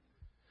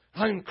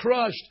 I'm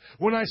crushed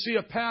when I see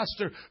a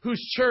pastor whose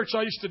church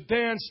I used to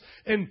dance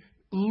and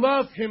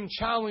love him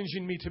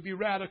challenging me to be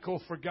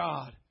radical for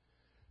God.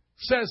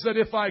 Says that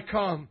if I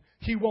come,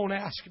 he won't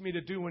ask me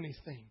to do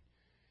anything.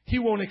 He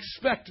won't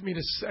expect me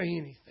to say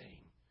anything.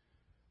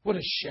 What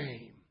a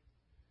shame.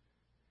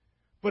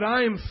 But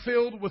I am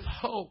filled with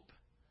hope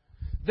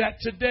that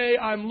today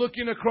I'm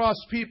looking across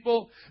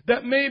people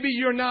that maybe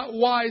you're not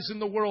wise in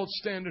the world's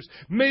standards.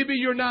 Maybe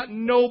you're not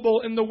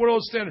noble in the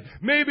world's standards.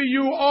 Maybe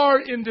you are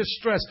in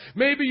distress.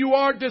 Maybe you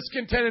are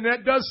discontented.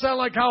 That does sound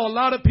like how a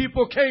lot of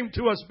people came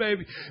to us,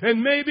 baby.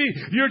 And maybe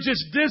you're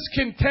just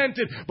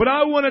discontented. But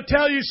I want to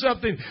tell you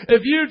something.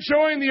 If you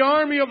join the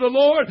army of the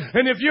Lord,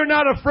 and if you're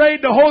not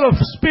afraid to hold a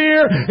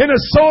spear and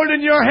a sword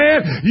in your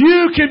hand,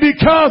 you can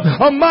become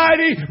a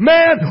mighty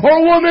man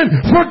or woman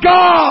for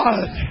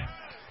God.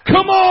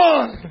 Come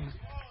on.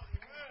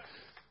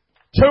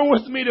 Turn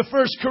with me to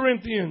 1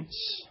 Corinthians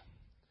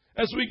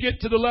as we get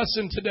to the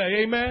lesson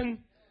today. Amen.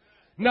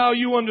 Now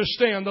you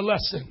understand the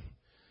lesson.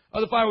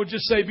 If I would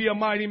just say be a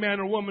mighty man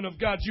or woman of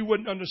God, you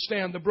wouldn't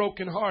understand the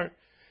broken heart.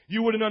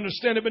 You wouldn't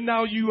understand it, but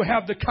now you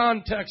have the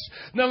context.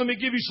 Now let me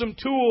give you some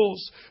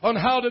tools on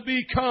how to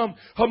become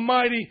a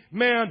mighty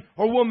man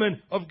or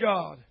woman of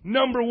God.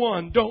 Number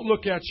 1, don't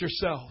look at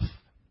yourself.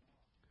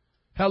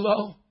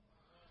 Hello?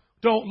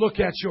 Don't look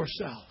at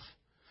yourself.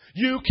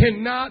 You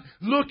cannot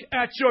look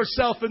at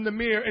yourself in the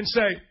mirror and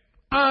say,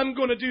 I'm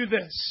going to do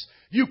this.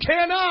 You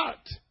cannot.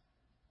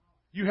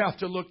 You have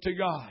to look to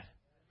God.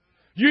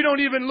 You don't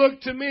even look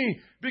to me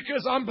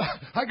because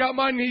I got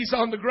my knees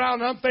on the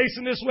ground. I'm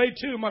facing this way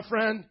too, my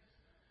friend.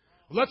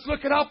 Let's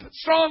look at how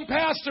strong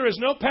pastor is.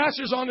 No,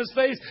 pastor's on his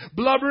face,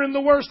 blubbering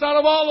the worst out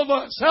of all of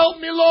us.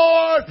 Help me,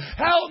 Lord.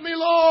 Help me,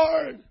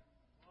 Lord.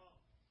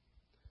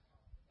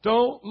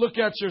 Don't look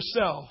at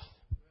yourself,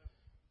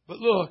 but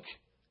look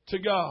to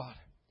God.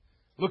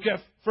 Look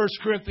at 1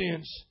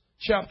 Corinthians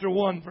chapter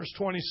 1, verse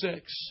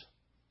 26.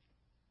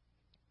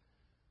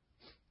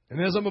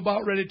 And as I'm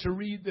about ready to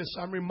read this,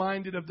 I'm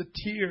reminded of the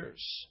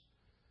tears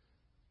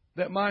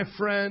that my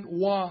friend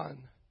Juan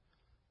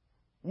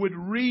would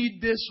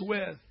read this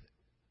with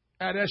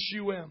at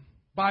SUM,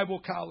 Bible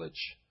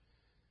College.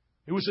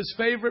 It was his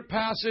favorite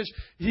passage.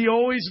 He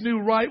always knew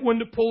right when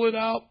to pull it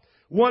out.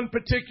 One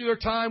particular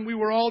time we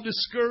were all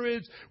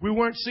discouraged. We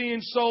weren't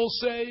seeing souls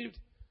saved.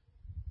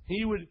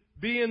 He would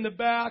be in the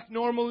back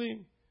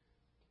normally,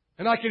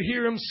 and I could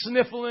hear him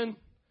sniffling,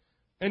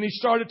 and he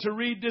started to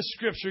read this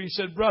scripture. He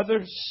said,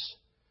 brothers,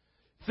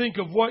 think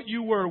of what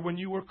you were when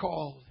you were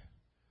called.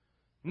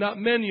 Not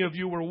many of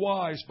you were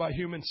wise by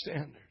human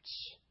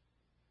standards.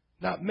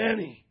 Not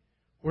many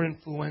were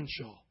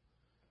influential.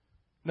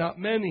 Not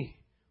many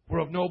were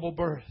of noble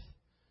birth.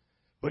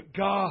 But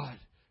God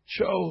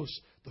chose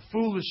the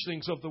foolish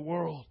things of the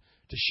world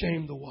to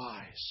shame the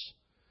wise.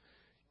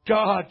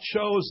 God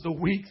chose the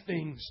weak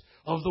things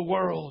of the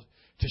world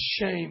to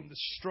shame the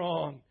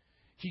strong.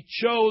 He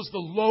chose the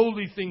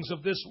lowly things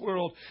of this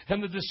world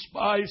and the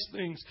despised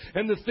things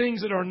and the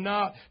things that are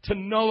not to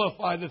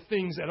nullify the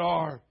things that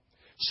are,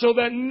 so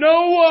that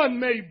no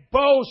one may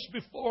boast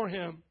before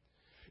Him.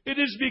 It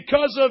is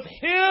because of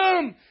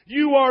Him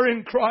you are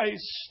in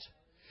Christ,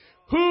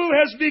 who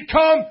has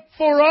become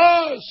for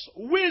us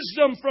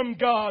wisdom from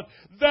God.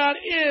 That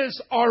is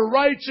our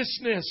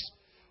righteousness,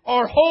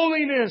 our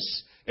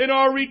holiness, in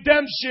our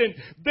redemption.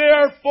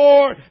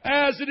 Therefore,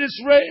 as it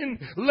is written,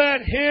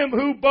 let him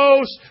who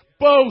boasts,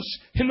 boast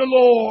in the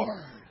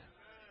Lord.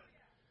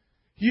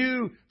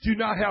 You do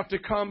not have to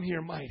come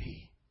here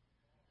mighty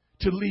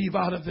to leave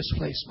out of this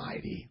place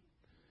mighty.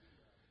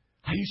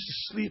 I used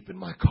to sleep in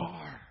my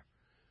car.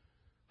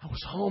 I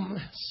was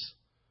homeless.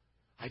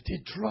 I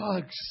did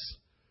drugs.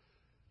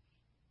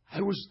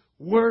 I was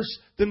worse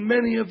than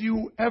many of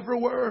you ever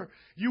were.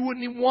 You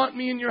wouldn't even want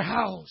me in your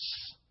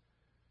house.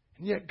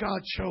 And yet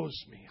God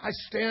chose me. I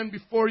stand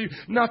before you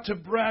not to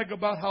brag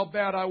about how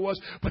bad I was,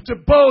 but to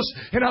boast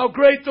in how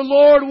great the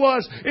Lord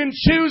was in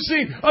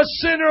choosing a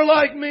sinner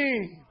like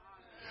me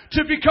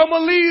to become a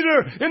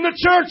leader in the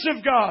church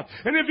of God.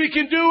 And if He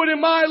can do it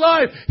in my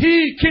life,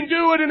 He can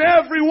do it in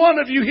every one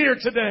of you here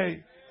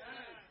today.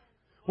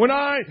 When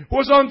I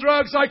was on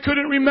drugs, I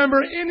couldn't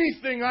remember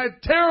anything. I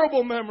had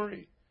terrible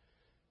memory.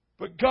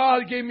 But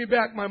God gave me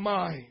back my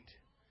mind.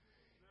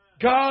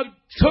 God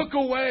took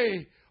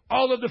away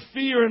all of the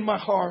fear in my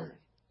heart.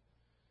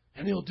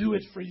 And He'll do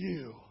it for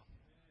you.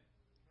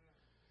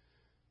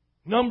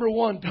 Number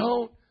one,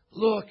 don't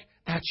look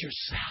at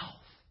yourself.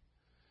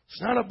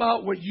 It's not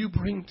about what you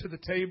bring to the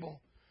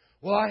table.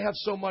 Well, I have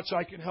so much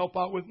I can help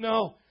out with.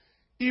 No,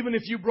 even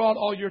if you brought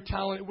all your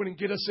talent, it wouldn't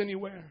get us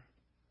anywhere.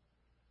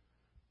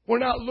 We're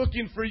not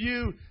looking for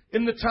you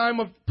in the time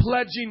of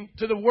pledging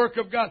to the work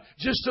of God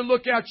just to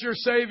look at your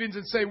savings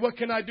and say, what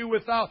can I do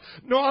without?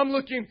 No, I'm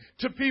looking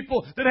to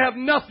people that have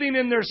nothing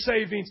in their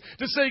savings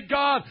to say,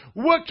 God,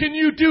 what can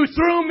you do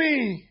through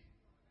me?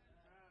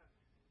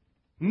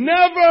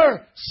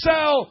 Never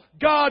sell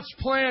God's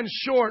plan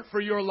short for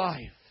your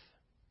life.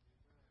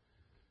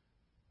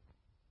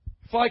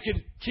 If I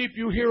could keep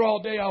you here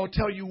all day, I would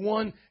tell you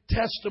one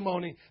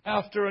testimony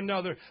after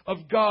another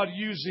of God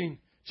using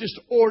just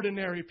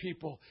ordinary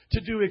people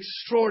to do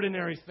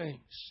extraordinary things.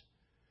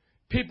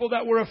 People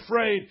that were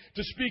afraid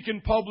to speak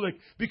in public,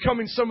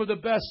 becoming some of the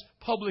best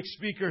public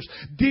speakers.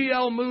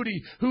 D.L.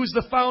 Moody, who's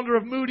the founder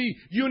of Moody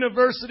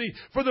University,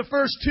 for the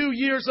first 2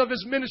 years of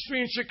his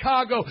ministry in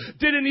Chicago,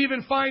 didn't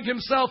even find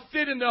himself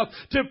fit enough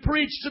to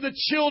preach to the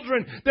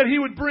children that he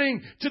would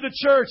bring to the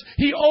church.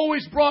 He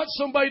always brought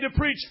somebody to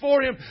preach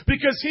for him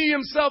because he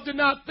himself did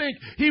not think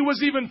he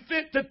was even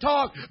fit to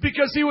talk,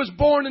 because he was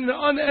born in an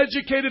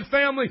uneducated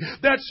family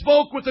that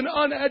spoke with an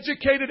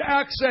uneducated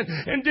accent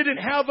and didn't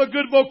have a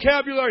good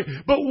vocabulary.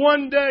 But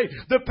one day,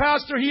 the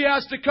pastor he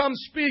asked to come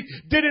speak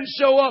didn't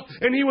show up,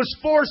 and he was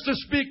forced to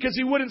speak because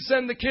he wouldn't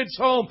send the kids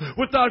home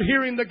without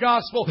hearing the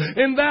gospel.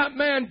 And that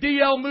man,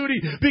 D.L.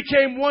 Moody,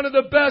 became one of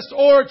the best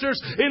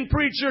orators and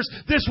preachers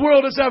this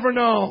world has ever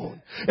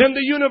known. And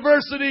the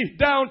university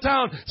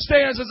downtown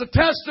stands as a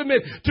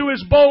testament to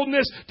his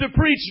boldness to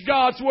preach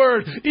God's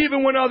word,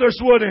 even when others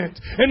wouldn't.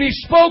 And he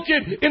spoke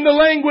it in the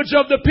language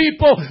of the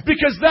people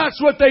because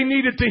that's what they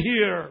needed to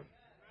hear.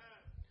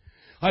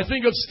 I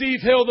think of Steve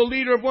Hill, the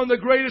leader of one of the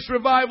greatest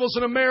revivals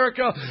in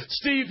America.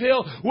 Steve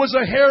Hill was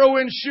a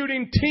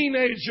heroin-shooting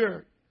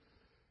teenager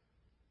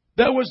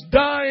that was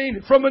dying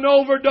from an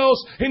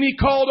overdose, and he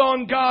called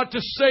on God to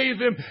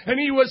save him, and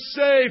he was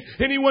saved,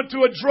 and he went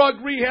to a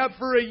drug rehab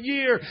for a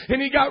year,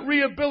 and he got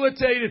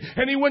rehabilitated,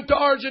 and he went to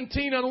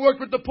Argentina and worked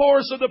with the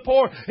poorest of the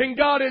poor, and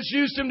God has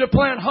used him to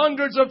plant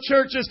hundreds of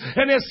churches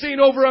and has seen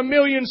over 1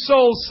 million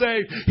souls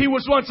saved. He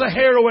was once a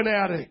heroin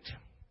addict.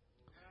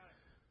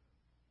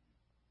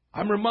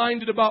 I'm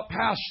reminded about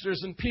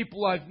pastors and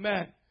people I've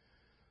met.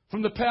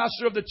 From the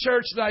pastor of the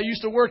church that I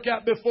used to work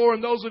at before,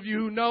 and those of you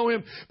who know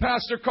him,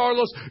 Pastor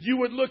Carlos, you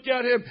would look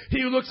at him.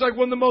 He looks like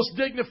one of the most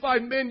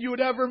dignified men you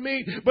would ever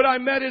meet. But I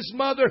met his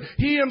mother.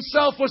 He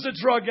himself was a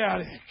drug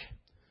addict.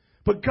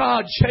 But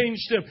God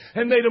changed him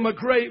and made him a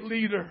great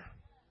leader.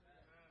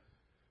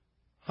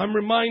 I'm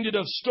reminded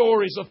of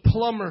stories of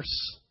plumbers.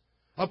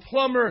 A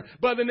plumber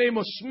by the name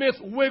of Smith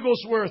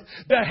Wigglesworth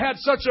that had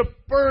such a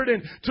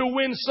burden to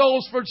win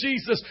souls for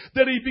Jesus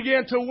that he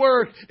began to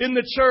work in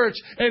the church.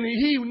 And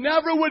he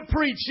never would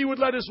preach. He would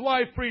let his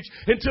wife preach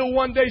until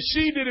one day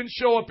she didn't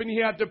show up and he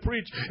had to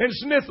preach. And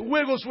Smith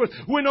Wigglesworth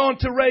went on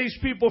to raise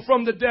people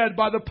from the dead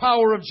by the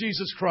power of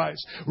Jesus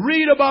Christ.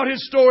 Read about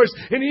his stories,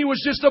 and he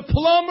was just a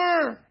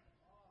plumber.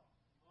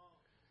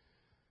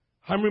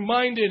 I'm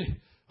reminded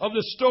of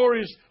the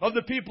stories of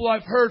the people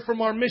I've heard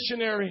from our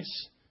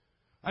missionaries.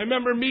 I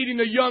remember meeting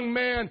a young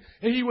man,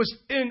 and he was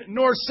in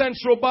North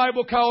Central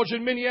Bible College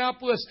in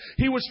Minneapolis.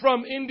 He was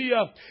from India,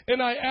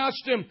 and I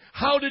asked him,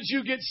 how did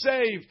you get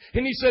saved?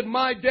 And he said,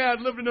 my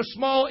dad lived in a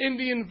small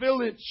Indian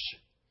village,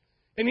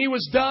 and he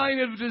was dying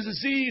of a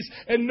disease,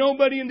 and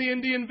nobody in the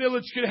Indian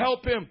village could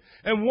help him.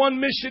 And one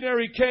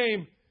missionary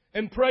came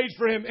and prayed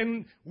for him,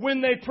 and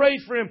when they prayed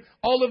for him,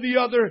 all of the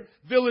other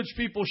village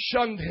people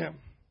shunned him,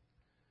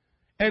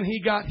 and he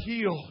got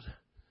healed.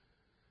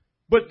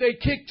 But they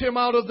kicked him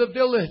out of the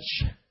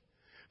village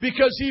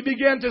because he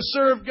began to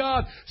serve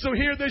God. So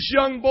here this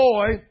young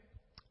boy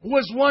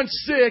was once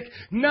sick.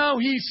 Now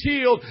he's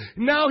healed.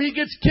 Now he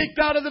gets kicked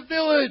out of the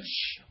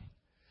village.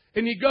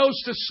 And he goes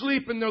to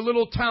sleep in their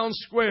little town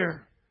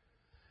square.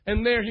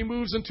 And there he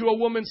moves into a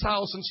woman's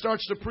house and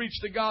starts to preach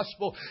the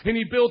gospel. And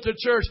he built a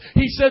church.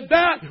 He said,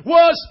 that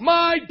was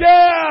my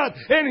dad.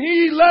 And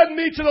he led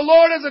me to the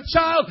Lord as a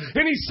child.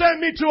 And he sent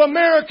me to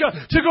America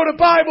to go to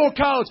Bible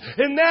college.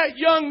 And that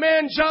young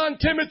man, John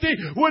Timothy,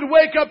 would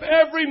wake up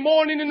every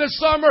morning in the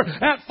summer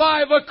at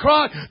 5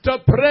 o'clock to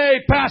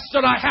pray.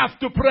 Pastor, I have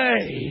to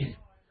pray.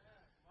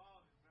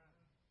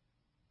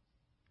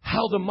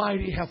 How the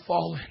mighty have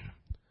fallen.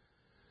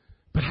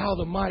 But how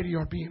the mighty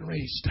are being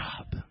raised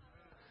up.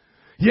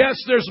 Yes,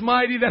 there's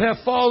mighty that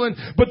have fallen,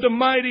 but the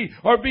mighty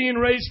are being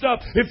raised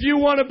up. If you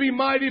want to be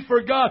mighty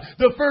for God,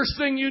 the first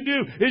thing you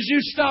do is you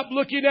stop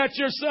looking at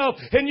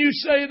yourself and you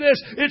say this,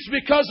 it's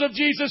because of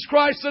Jesus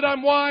Christ that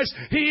I'm wise.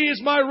 He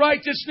is my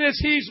righteousness.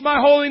 He's my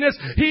holiness.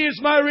 He is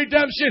my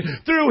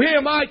redemption. Through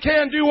Him I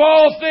can do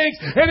all things.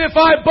 And if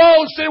I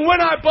boast, and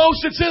when I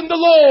boast, it's in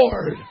the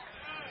Lord.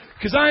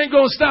 Because I ain't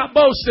going to stop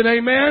boasting,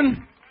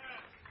 amen?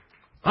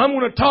 I'm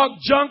going to talk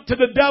junk to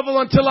the devil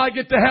until I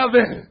get to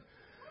heaven.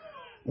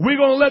 We're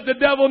going to let the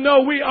devil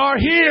know we are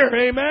here.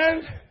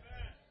 Amen.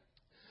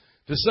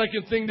 The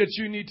second thing that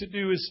you need to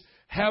do is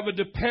have a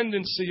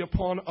dependency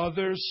upon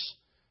others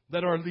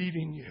that are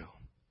leading you.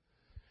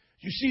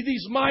 You see,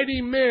 these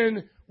mighty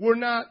men were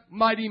not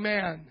mighty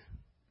man.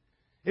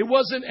 It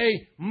wasn't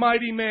a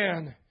mighty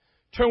man.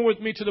 Turn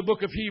with me to the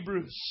book of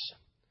Hebrews.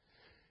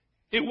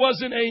 It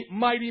wasn't a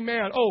mighty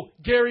man. Oh,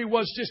 Gary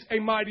was just a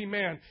mighty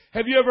man.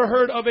 Have you ever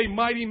heard of a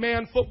mighty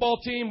man football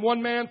team,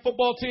 one-man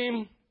football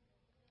team?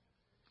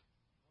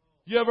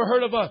 You ever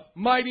heard of a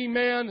mighty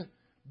man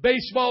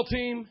baseball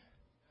team?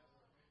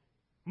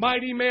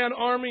 Mighty man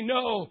army?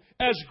 No.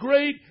 As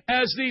great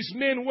as these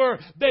men were,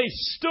 they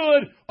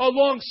stood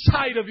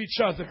alongside of each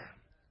other.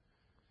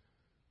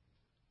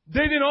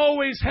 They didn't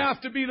always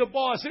have to be the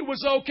boss. It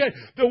was okay.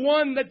 The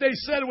one that they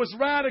said was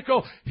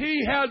radical,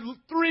 he had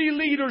 3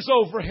 leaders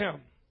over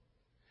him.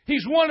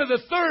 He's one of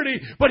the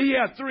 30, but he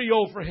had 3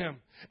 over him.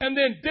 And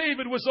then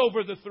David was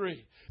over the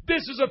 3.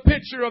 This is a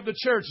picture of the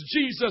church.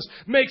 Jesus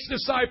makes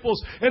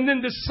disciples, and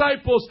then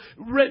disciples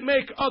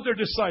make other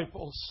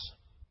disciples.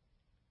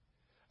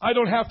 I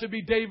don't have to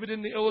be David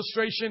in the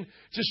illustration.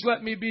 Just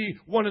let me be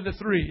one of the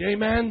 3.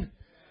 Amen?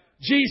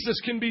 Jesus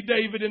can be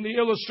David in the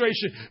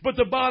illustration. But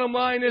the bottom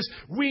line is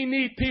we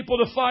need people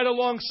to fight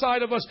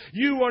alongside of us.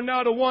 You are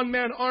not a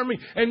one-man army,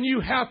 and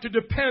you have to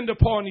depend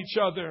upon each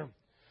other.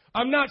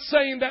 I'm not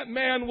saying that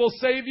man will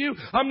save you.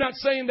 I'm not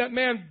saying that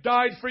man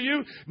died for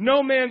you.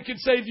 No man can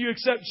save you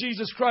except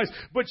Jesus Christ.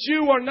 But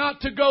you are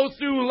not to go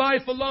through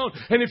life alone.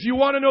 And if you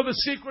want to know the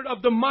secret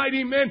of the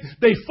mighty men,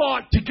 they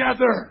fought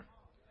together.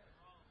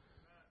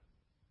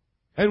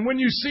 And when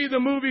you see the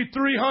movie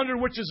 300,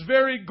 which is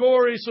very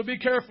gory, so be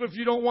careful if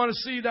you don't want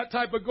to see that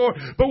type of gore.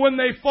 But when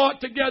they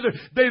fought together,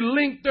 they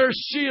linked their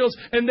shields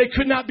and they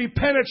could not be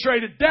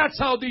penetrated. That's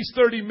how these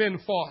 30 men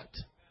fought.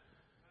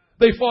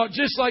 They fought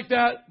just like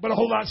that, but a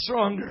whole lot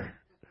stronger.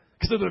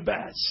 Because they're the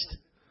best.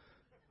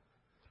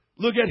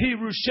 Look at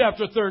Hebrews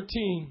chapter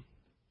 13,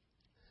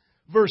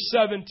 verse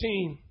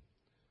 17.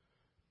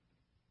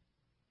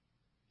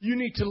 You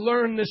need to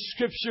learn this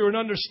scripture and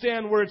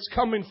understand where it's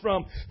coming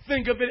from.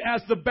 Think of it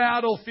as the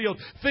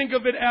battlefield. Think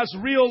of it as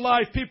real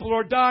life. People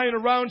are dying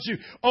around you.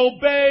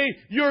 Obey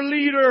your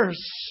leaders.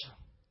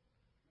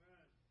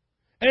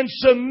 And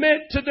submit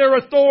to their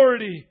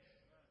authority.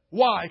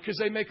 Why? Because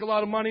they make a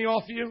lot of money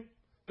off you?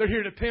 They're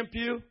here to pimp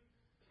you?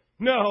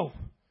 No.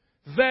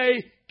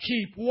 They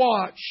keep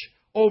watch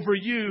over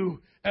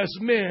you as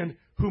men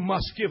who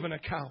must give an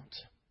account.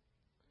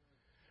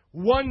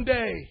 One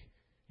day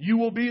you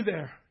will be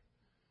there.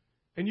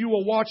 And you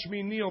will watch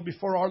me kneel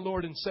before our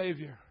Lord and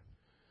Savior.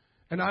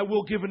 And I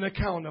will give an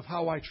account of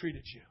how I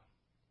treated you.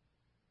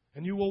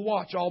 And you will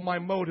watch all my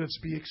motives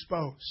be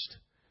exposed.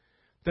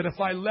 That if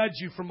I led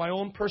you for my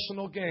own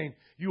personal gain,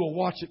 you will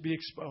watch it be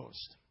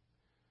exposed.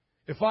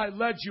 If I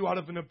led you out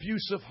of an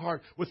abusive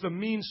heart with a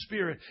mean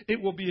spirit, it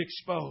will be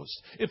exposed.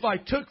 If I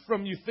took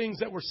from you things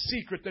that were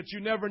secret that you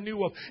never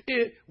knew of,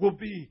 it will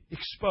be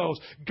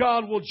exposed.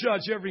 God will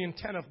judge every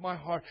intent of my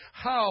heart.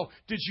 How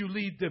did you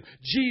lead them?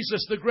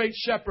 Jesus, the great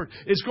shepherd,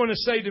 is going to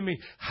say to me,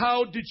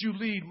 how did you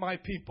lead my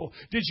people?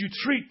 Did you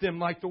treat them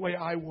like the way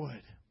I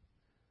would?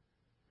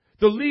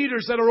 The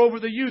leaders that are over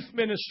the youth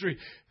ministry,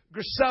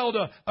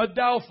 Griselda,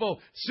 Adolfo,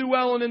 Sue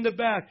Ellen in the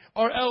back,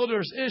 our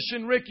elders, Ish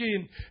and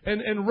Ricky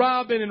and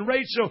Robin and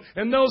Rachel,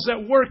 and those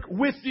that work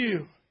with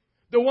you.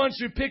 The ones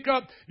who pick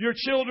up your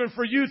children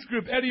for youth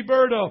group, Eddie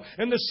Berto,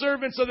 and the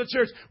servants of the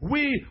church.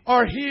 We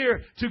are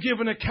here to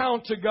give an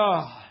account to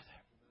God.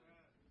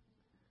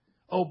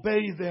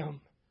 Obey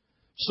them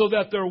so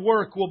that their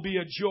work will be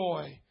a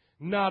joy,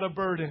 not a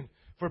burden.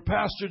 For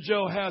Pastor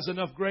Joe has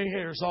enough gray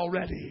hairs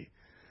already.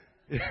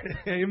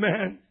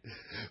 Amen.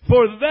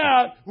 For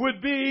that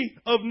would be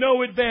of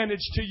no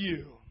advantage to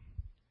you.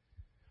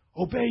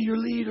 Obey your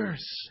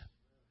leaders.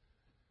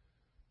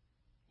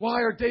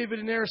 Why are David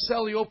and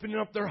Araceli opening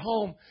up their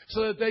home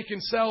so that they can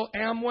sell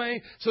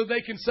Amway, so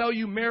they can sell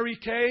you Mary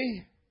Kay?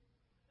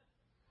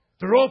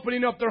 They're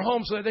opening up their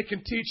home so that they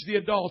can teach the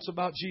adults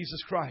about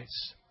Jesus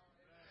Christ.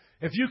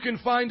 If you can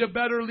find a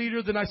better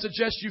leader, then I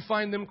suggest you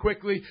find them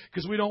quickly,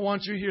 because we don't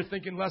want you here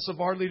thinking less of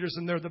our leaders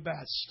and they're the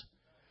best.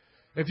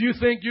 If you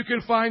think you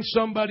can find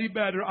somebody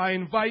better, I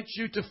invite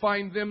you to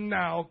find them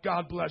now.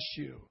 God bless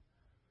you.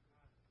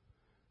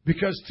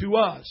 Because to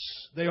us,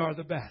 they are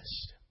the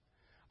best.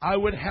 I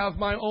would have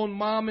my own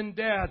mom and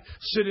dad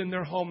sit in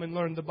their home and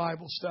learn the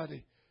Bible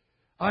study.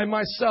 I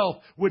myself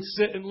would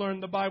sit and learn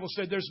the Bible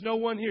study. There's no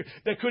one here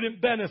that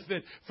couldn't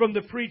benefit from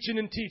the preaching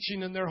and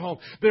teaching in their home.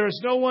 There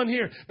is no one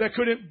here that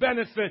couldn't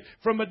benefit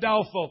from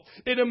Adolfo.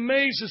 It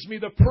amazes me,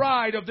 the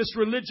pride of this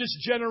religious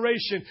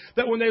generation,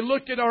 that when they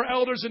look at our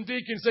elders and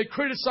deacons, they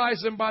criticize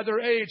them by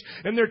their age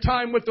and their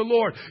time with the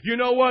Lord. You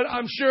know what?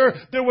 I'm sure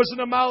there was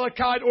an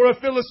Amalekite or a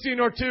Philistine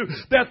or two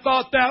that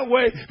thought that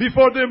way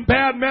before them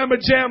bad mamma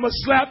jammas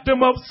slapped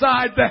them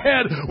upside the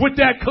head with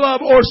that club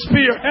or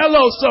spear.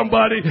 Hello,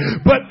 somebody.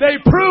 But they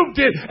proved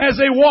it as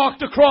they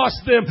walked across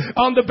them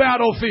on the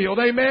battlefield.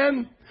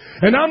 Amen?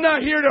 And I'm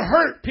not here to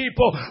hurt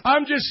people.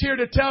 I'm just here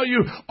to tell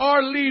you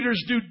our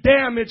leaders do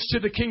damage to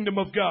the kingdom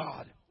of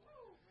God.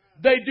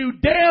 They do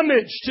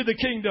damage to the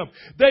kingdom.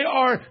 They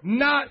are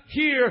not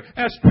here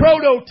as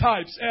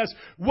prototypes, as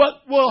what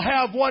we'll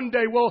have one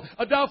day. Well,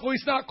 Adolfo,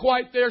 he's not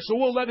quite there, so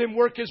we'll let him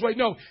work his way.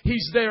 No,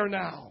 he's there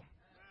now.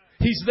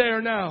 He's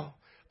there now.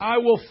 I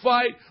will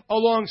fight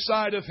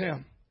alongside of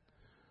him.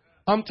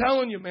 I'm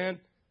telling you, man.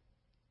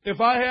 If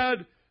I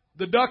had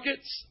the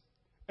ducats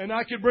and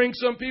I could bring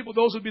some people,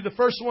 those would be the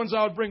first ones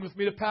I would bring with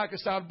me to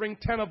Pakistan. I would bring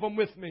 10 of them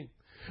with me.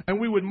 And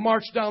we would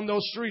march down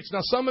those streets. Now,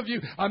 some of you,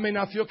 I may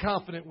not feel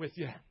confident with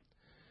you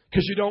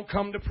because you don't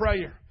come to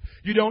prayer.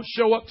 You don't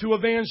show up to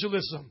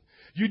evangelism.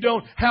 You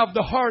don't have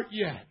the heart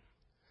yet.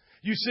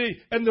 You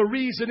see, and the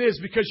reason is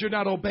because you're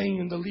not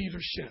obeying the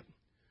leadership.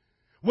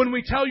 When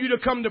we tell you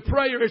to come to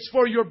prayer, it's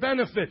for your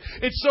benefit.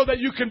 It's so that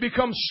you can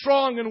become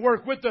strong and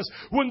work with us.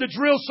 When the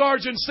drill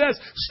sergeant says,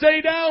 stay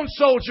down,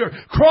 soldier,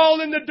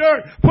 crawl in the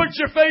dirt, put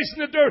your face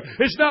in the dirt,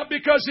 it's not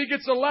because he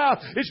gets a laugh.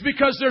 It's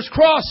because there's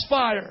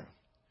crossfire.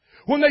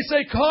 When they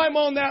say, climb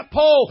on that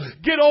pole,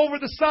 get over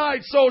the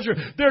side, soldier,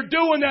 they're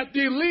doing that.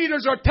 The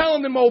leaders are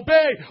telling them,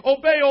 obey,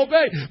 obey,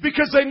 obey,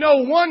 because they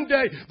know one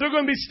day they're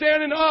going to be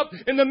standing up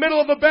in the middle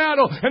of a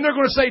battle and they're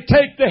going to say,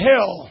 take the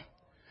hill.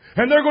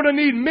 And they're going to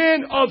need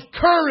men of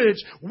courage,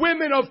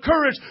 women of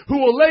courage, who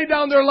will lay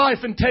down their life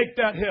and take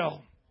that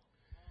hill.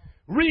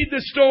 Read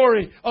the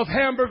story of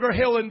Hamburger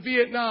Hill in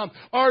Vietnam.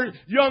 Our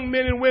young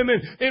men and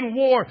women in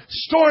war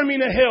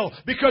storming a hill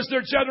because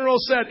their general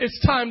said,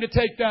 it's time to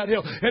take that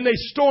hill. And they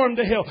stormed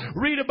the hill.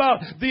 Read about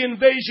the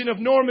invasion of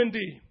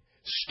Normandy.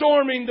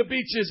 Storming the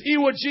beaches.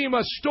 Iwo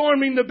Jima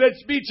storming the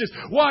beaches.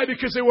 Why?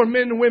 Because they were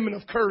men and women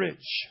of courage.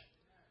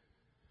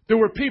 There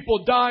were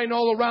people dying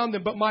all around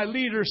them, but my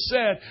leader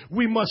said,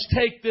 we must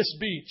take this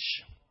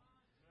beach.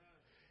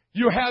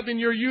 You're having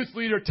your youth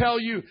leader tell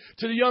you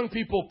to the young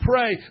people,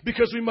 pray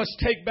because we must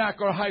take back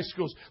our high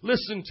schools.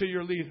 Listen to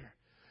your leader.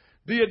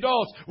 The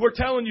adults, we're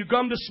telling you,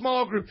 come to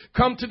small group,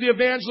 come to the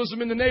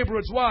evangelism in the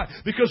neighborhoods. Why?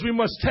 Because we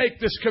must take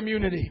this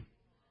community.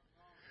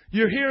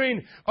 You're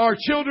hearing our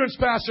children's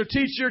pastor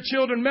teach your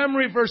children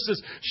memory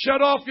verses.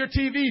 Shut off your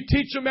TV.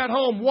 Teach them at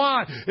home.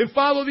 Why? And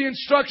follow the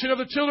instruction of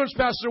the children's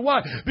pastor.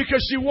 Why?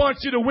 Because she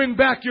wants you to win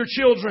back your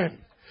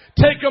children.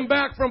 Take them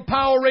back from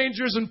Power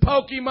Rangers and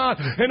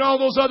Pokemon and all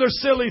those other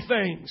silly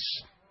things.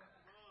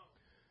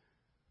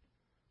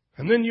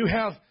 And then you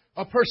have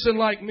a person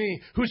like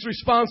me who's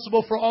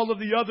responsible for all of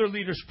the other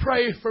leaders.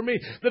 Pray for me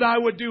that I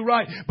would do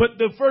right. But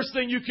the first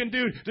thing you can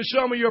do to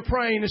show me you're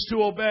praying is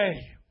to obey.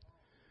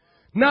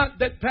 Not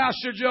that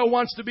Pastor Joe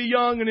wants to be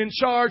young and in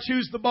charge.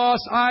 Who's the boss?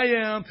 I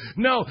am.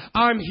 No,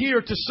 I'm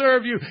here to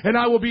serve you, and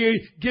I will be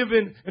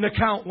given an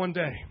account one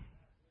day.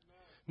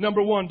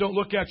 Number one, don't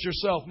look at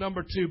yourself.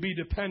 Number two, be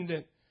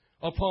dependent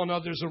upon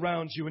others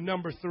around you. And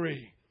number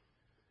three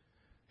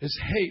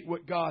is hate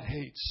what God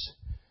hates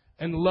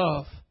and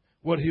love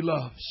what He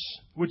loves.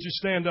 Would you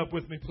stand up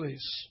with me,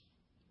 please?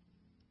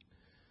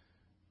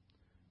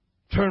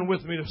 Turn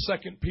with me to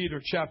 2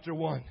 Peter chapter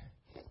 1.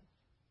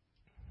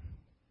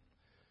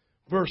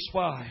 Verse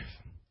 5.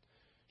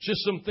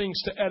 Just some things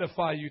to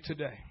edify you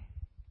today.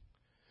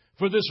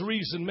 For this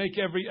reason, make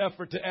every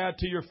effort to add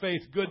to your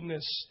faith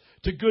goodness.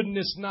 To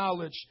goodness,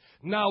 knowledge.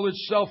 Knowledge,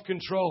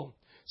 self-control.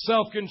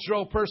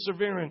 Self-control,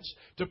 perseverance.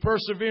 To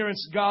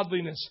perseverance,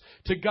 godliness.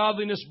 To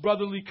godliness,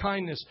 brotherly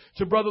kindness.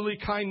 To brotherly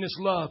kindness,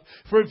 love.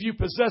 For if you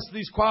possess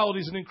these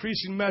qualities in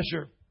increasing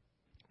measure,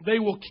 they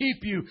will keep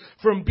you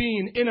from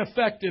being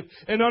ineffective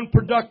and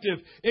unproductive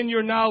in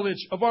your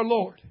knowledge of our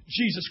Lord,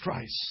 Jesus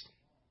Christ.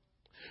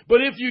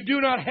 But if you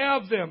do not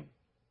have them,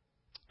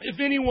 if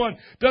anyone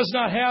does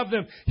not have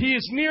them, he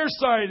is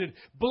nearsighted,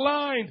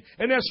 blind,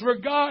 and has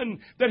forgotten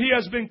that he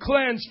has been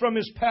cleansed from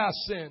his past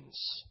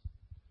sins.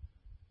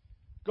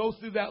 Go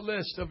through that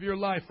list of your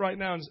life right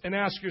now and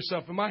ask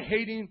yourself, am I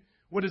hating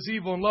what is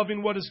evil and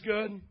loving what is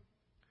good?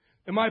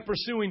 Am I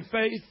pursuing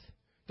faith?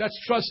 That's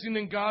trusting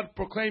in God,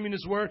 proclaiming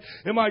His Word.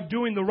 Am I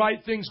doing the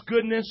right things,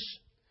 goodness?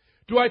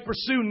 Do I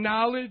pursue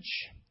knowledge?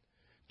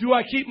 Do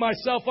I keep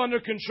myself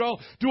under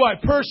control? Do I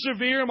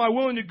persevere? Am I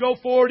willing to go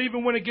forward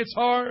even when it gets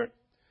hard?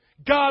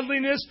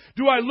 Godliness.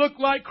 Do I look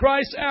like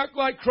Christ, act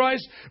like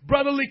Christ?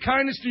 Brotherly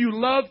kindness. Do you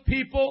love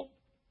people?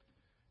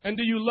 And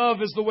do you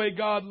love as the way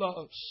God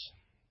loves?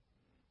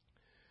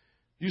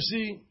 You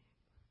see,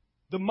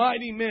 the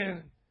mighty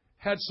men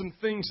had some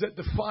things that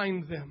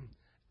defined them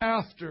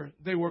after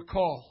they were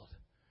called.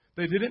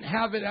 They didn't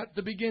have it at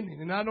the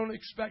beginning. And I don't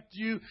expect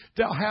you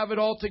to have it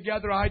all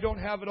together. I don't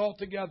have it all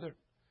together.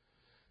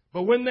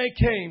 But when they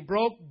came,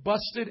 broke,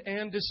 busted,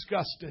 and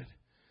disgusted,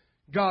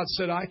 God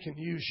said, I can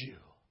use you.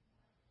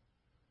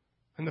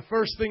 And the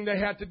first thing they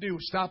had to do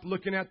was stop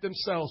looking at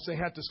themselves. They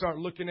had to start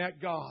looking at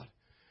God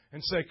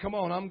and say, come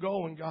on, I'm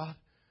going, God.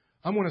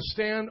 I'm going to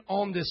stand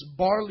on this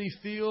barley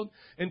field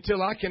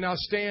until I cannot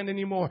stand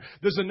anymore.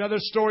 There's another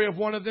story of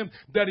one of them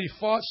that he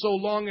fought so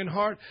long and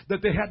hard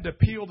that they had to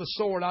peel the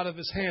sword out of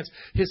his hands.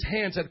 His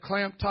hands had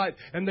clamped tight.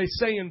 And they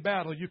say in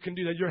battle, you can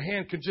do that. Your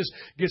hand can just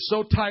get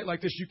so tight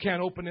like this, you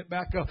can't open it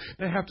back up.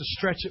 They have to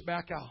stretch it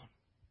back out.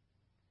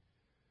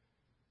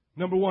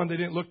 Number one, they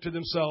didn't look to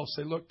themselves.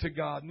 They looked to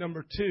God.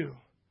 Number two,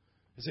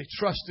 is they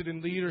trusted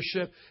in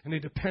leadership and they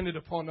depended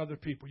upon other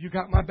people. You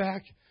got my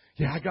back?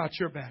 Yeah, I got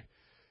your back.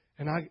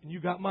 And you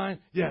got mine?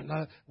 Yeah,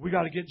 we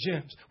got to get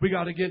Jim's. We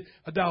got to get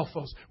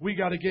Adolfo's. We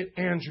got to get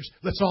Andrew's.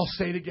 Let's all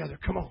stay together.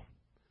 Come on.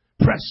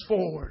 Press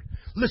forward.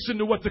 Listen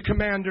to what the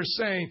commander's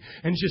saying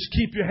and just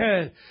keep your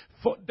head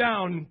foot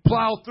down and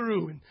plow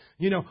through and,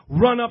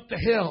 run up the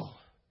hill.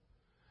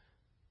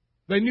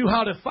 They knew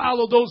how to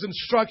follow those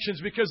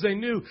instructions because they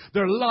knew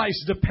their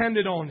lives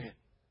depended on it.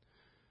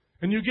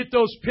 And you get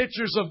those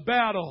pictures of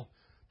battle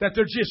that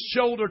they're just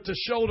shoulder to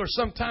shoulder.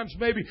 Sometimes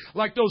maybe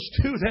like those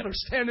two that are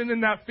standing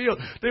in that field.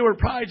 They were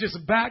probably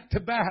just back to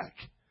back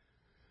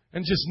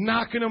and just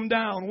knocking them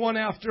down one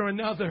after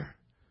another.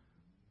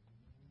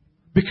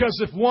 Because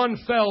if one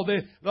fell,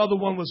 the other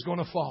one was going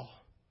to fall.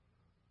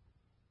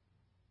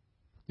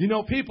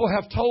 People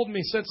have told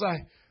me since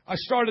I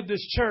started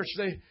this church,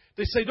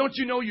 they say, don't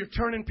you know you're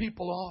turning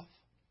people off?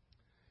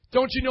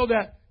 Don't you know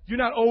that you're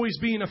not always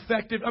being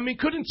effective? I mean,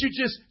 couldn't you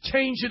just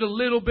change it a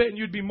little bit and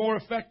you'd be more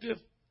effective?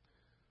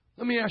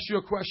 Let me ask you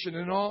a question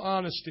in all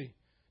honesty.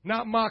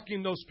 Not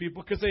mocking those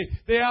people because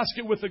they ask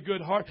it with a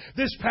good heart.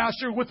 This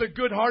pastor with a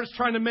good heart is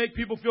trying to make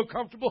people feel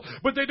comfortable,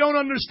 but they don't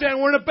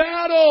understand we're in a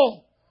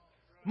battle.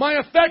 My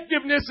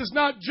effectiveness is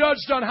not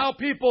judged on how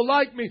people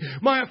like me.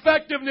 My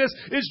effectiveness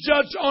is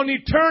judged on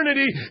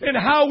eternity and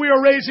how we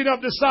are raising up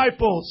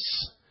disciples.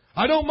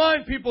 I don't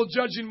mind people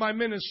judging my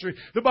ministry.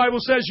 The Bible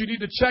says you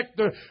need to check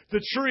the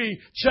tree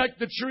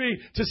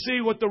to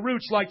see what the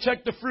root's like.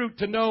 Check the fruit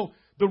to know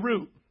the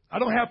root. I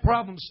don't have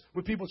problems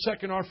with people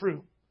checking our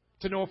fruit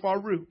to know if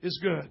our root is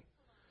good.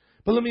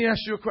 But let me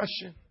ask you a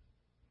question.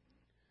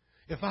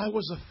 If I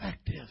was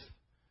effective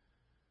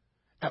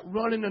at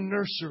running a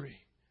nursery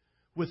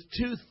with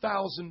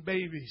 2,000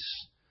 babies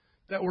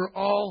that were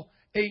all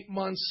 8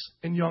 months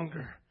and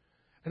younger,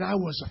 and I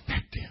was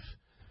effective,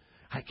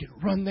 I could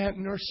run that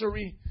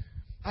nursery.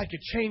 I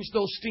could change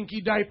those stinky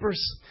diapers.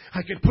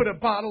 I could put a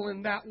bottle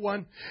in that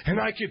one.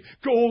 And I could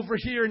go over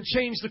here and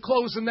change the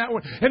clothes in that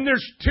one. And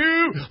there's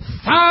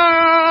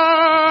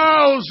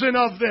 2,000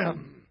 of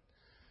them.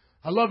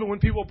 I love it when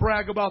people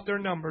brag about their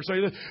numbers.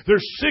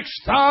 There's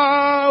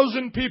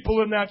 6,000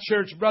 people in that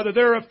church, brother.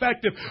 They're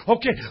effective.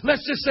 Okay,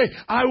 let's just say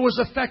I was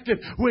effective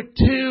with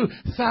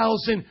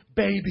 2,000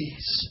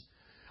 babies.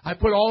 I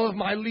put all of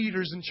my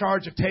leaders in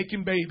charge of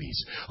taking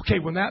babies. Okay,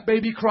 when that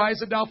baby cries,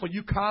 Adolfo,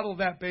 you coddle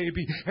that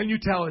baby and you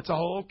tell it, it's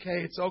all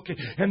okay, it's okay.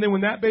 And then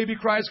when that baby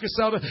cries,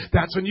 Griselda,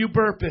 that's when you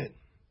burp it.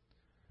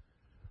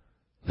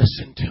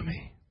 Listen to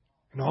me.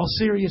 In all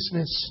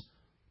seriousness,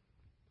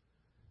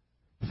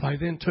 if I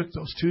then took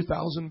those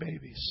 2,000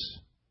 babies,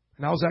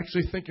 and I was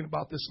actually thinking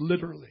about this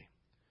literally,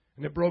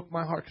 and it broke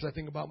my heart because I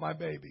think about my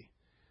baby,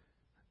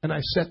 and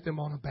I set them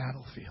on a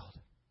battlefield,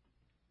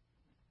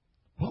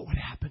 what would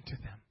happen to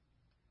them?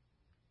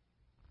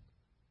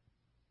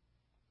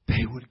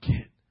 They would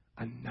get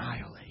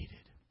annihilated.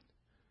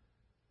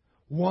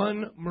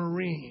 One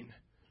Marine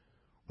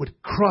would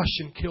crush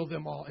and kill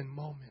them all in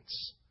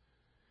moments.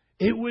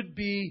 It would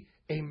be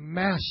a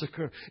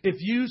massacre. If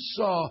you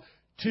saw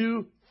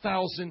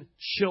 2,000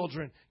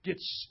 children get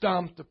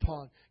stomped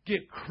upon,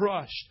 get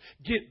crushed,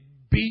 get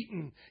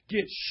beaten,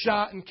 get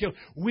shot and killed,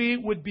 we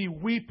would be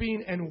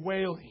weeping and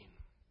wailing.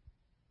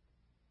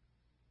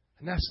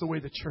 And that's the way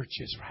the church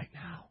is right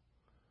now.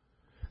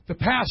 The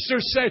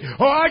pastors say,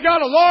 I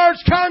got a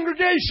large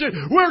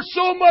congregation. We're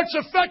so much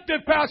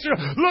effective, pastor.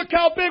 Look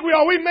how big we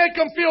are. We make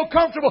them feel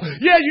comfortable.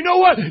 Yeah, you know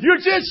what?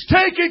 You're just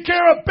taking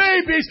care of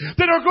babies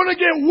that are going to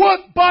get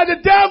whooped by the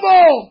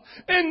devil.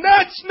 And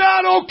that's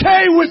not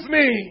okay with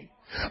me.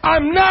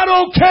 I'm not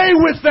okay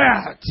with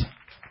that.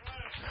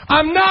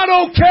 I'm not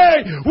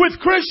okay with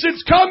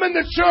Christians coming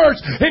to church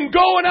and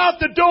going out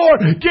the door,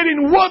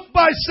 getting whooped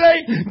by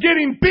Satan,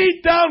 getting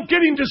beat down,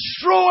 getting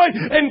destroyed,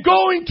 and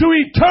going to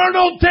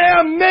eternal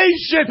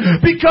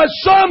damnation because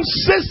some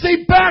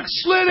sissy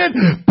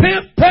backslidden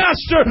pimp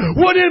pastor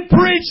wouldn't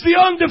preach the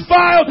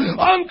undefiled,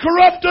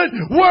 uncorrupted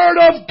Word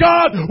of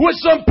God with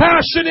some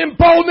passion and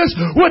boldness,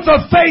 with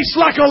a face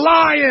like a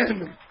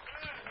lion.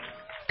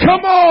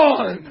 Come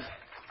on.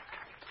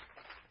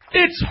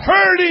 It's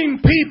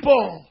hurting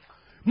people.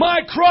 My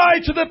cry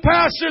to the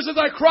pastors as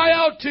I cry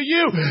out to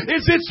you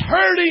is it's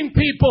hurting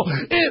people.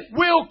 It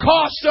will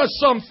cost us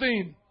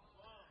something.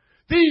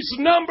 These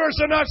numbers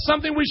are not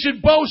something we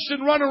should boast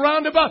and run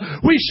around about.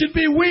 We should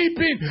be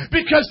weeping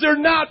because they're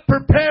not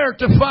prepared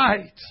to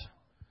fight.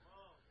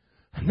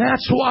 And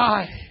that's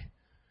why,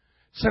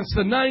 since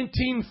the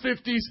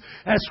 1950s,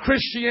 as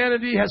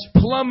Christianity has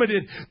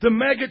plummeted, the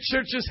mega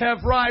churches have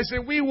risen,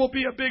 and we will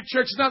be a big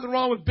church. There's nothing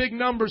wrong with big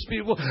numbers,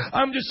 people.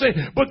 I'm just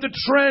saying, but the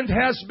trend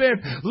has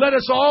been, let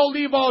us all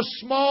leave our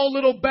small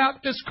little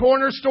Baptist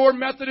corner store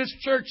Methodist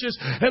churches,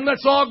 and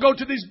let's all go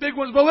to these big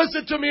ones. But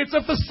listen to me, it's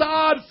a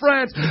facade,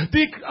 friends.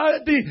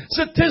 The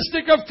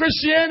statistic of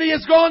Christianity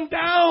has gone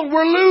down.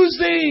 We're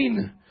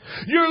losing.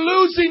 You're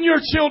losing your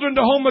children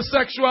to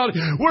homosexuality.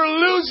 We're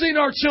losing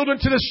our children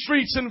to the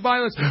streets and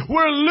violence.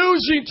 We're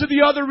losing to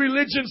the other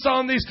religions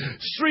on these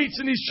streets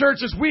and these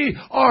churches. We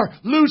are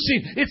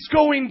losing. It's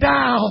going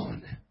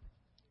down.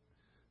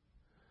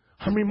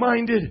 I'm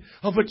reminded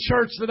of a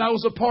church that I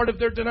was a part of,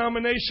 their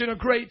denomination, a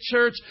great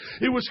church.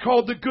 It was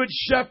called the Good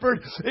Shepherd.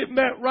 It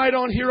met right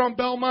on here on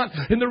Belmont.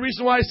 And the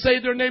reason why I say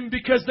their name is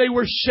because they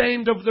were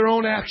ashamed of their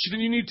own action.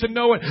 And you need to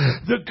know it.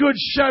 The Good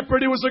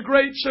Shepherd, it was a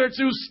great church.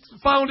 It was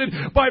founded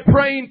by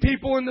praying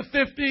people in the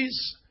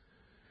 50s.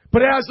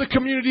 But as the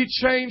community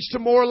changed to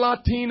more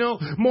Latino,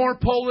 more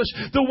Polish,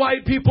 the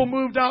white people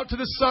moved out to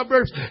the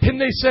suburbs. And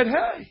they said,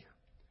 hey,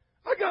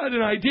 I got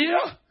an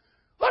idea.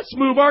 Let's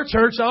move our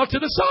church out to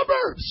the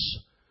suburbs.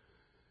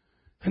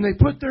 And they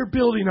put their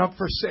building up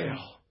for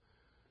sale.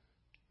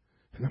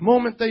 And the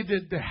moment they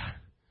did that,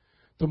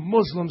 the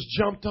Muslims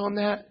jumped on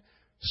that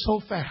so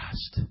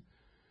fast.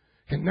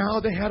 And now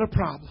they had a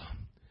problem.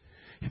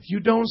 If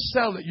you don't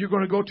sell it, you're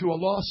going to go to a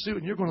lawsuit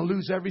and you're going to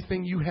lose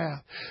everything you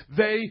have.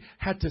 They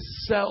had to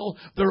sell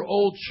their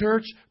old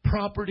church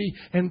property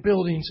and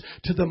buildings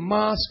to the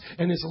mosque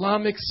and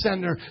Islamic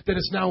center that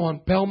is now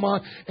on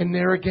Belmont and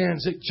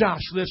Narragansett.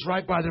 Josh lives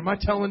right by there. Am I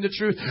telling the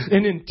truth?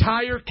 An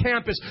entire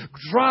campus.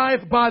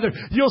 Drive by there.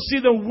 You'll see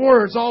the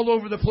words all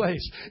over the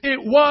place. It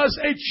was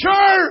a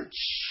church.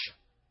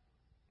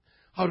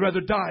 I'd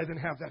rather die than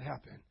have that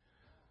happen.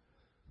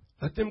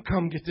 Let them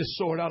come get this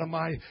sword out of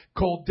my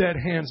cold, dead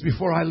hands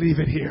before I leave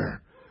it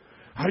here.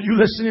 Are you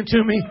listening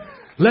to me?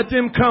 Let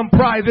them come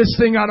pry this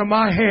thing out of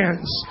my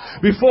hands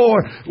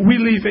before we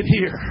leave it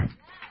here.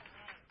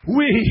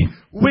 We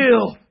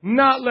will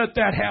not let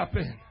that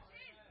happen.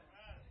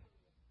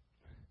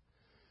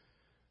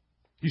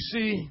 You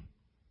see,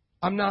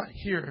 I'm not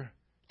here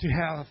to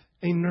have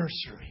a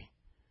nursery.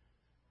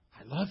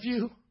 I love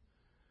you,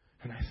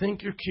 and I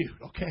think you're cute,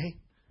 okay?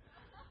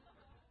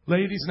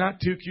 Ladies,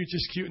 not too cute,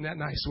 just cute in that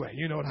nice way.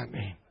 You know what I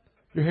mean.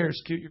 Your hair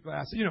is cute, your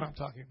glasses. You know what I'm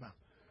talking about.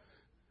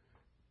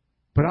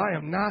 But I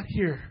am not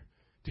here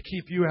to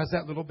keep you as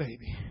that little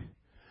baby.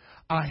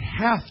 I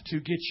have to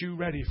get you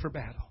ready for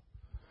battle.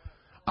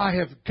 I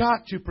have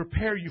got to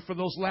prepare you for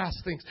those last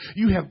things.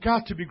 You have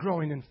got to be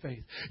growing in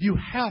faith. You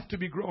have to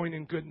be growing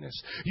in goodness.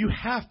 You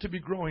have to be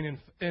growing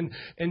in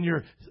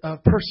your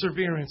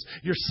perseverance,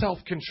 your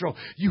self-control.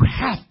 You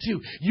have to.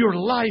 Your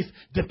life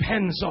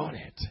depends on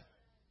it.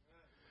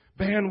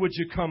 Band, would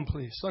you come,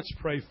 please? Let's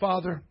pray.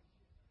 Father,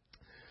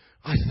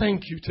 I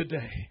thank you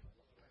today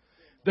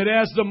that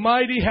as the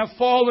mighty have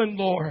fallen,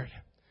 Lord,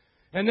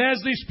 and as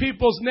these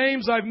people's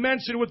names I've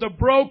mentioned with a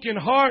broken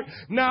heart,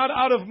 not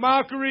out of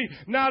mockery,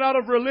 not out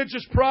of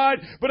religious pride,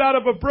 but out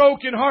of a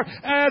broken heart,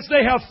 as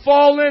they have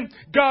fallen,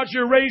 God,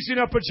 you're raising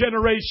up a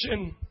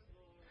generation.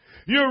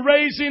 You're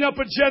raising up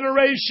a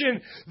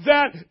generation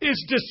that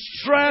is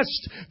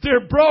distressed.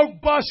 They're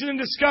broke, busted, and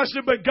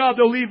disgusted, but God,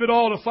 they'll leave it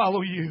all to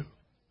follow you.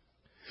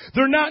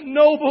 They're not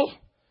noble.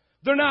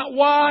 They're not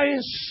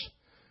wise.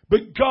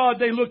 But God,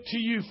 they look to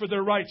you for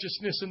their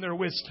righteousness and their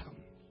wisdom.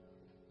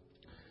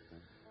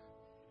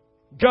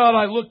 God,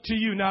 I look to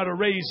you now to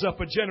raise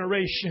up a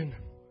generation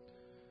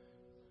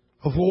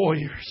of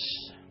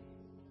warriors.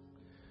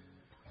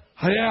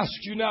 I ask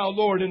you now,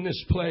 Lord, in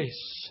this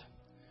place,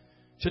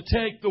 to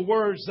take the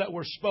words that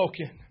were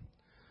spoken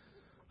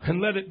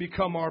and let it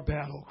become our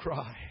battle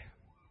cry.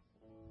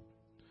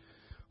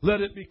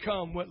 Let it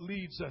become what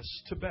leads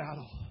us to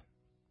battle.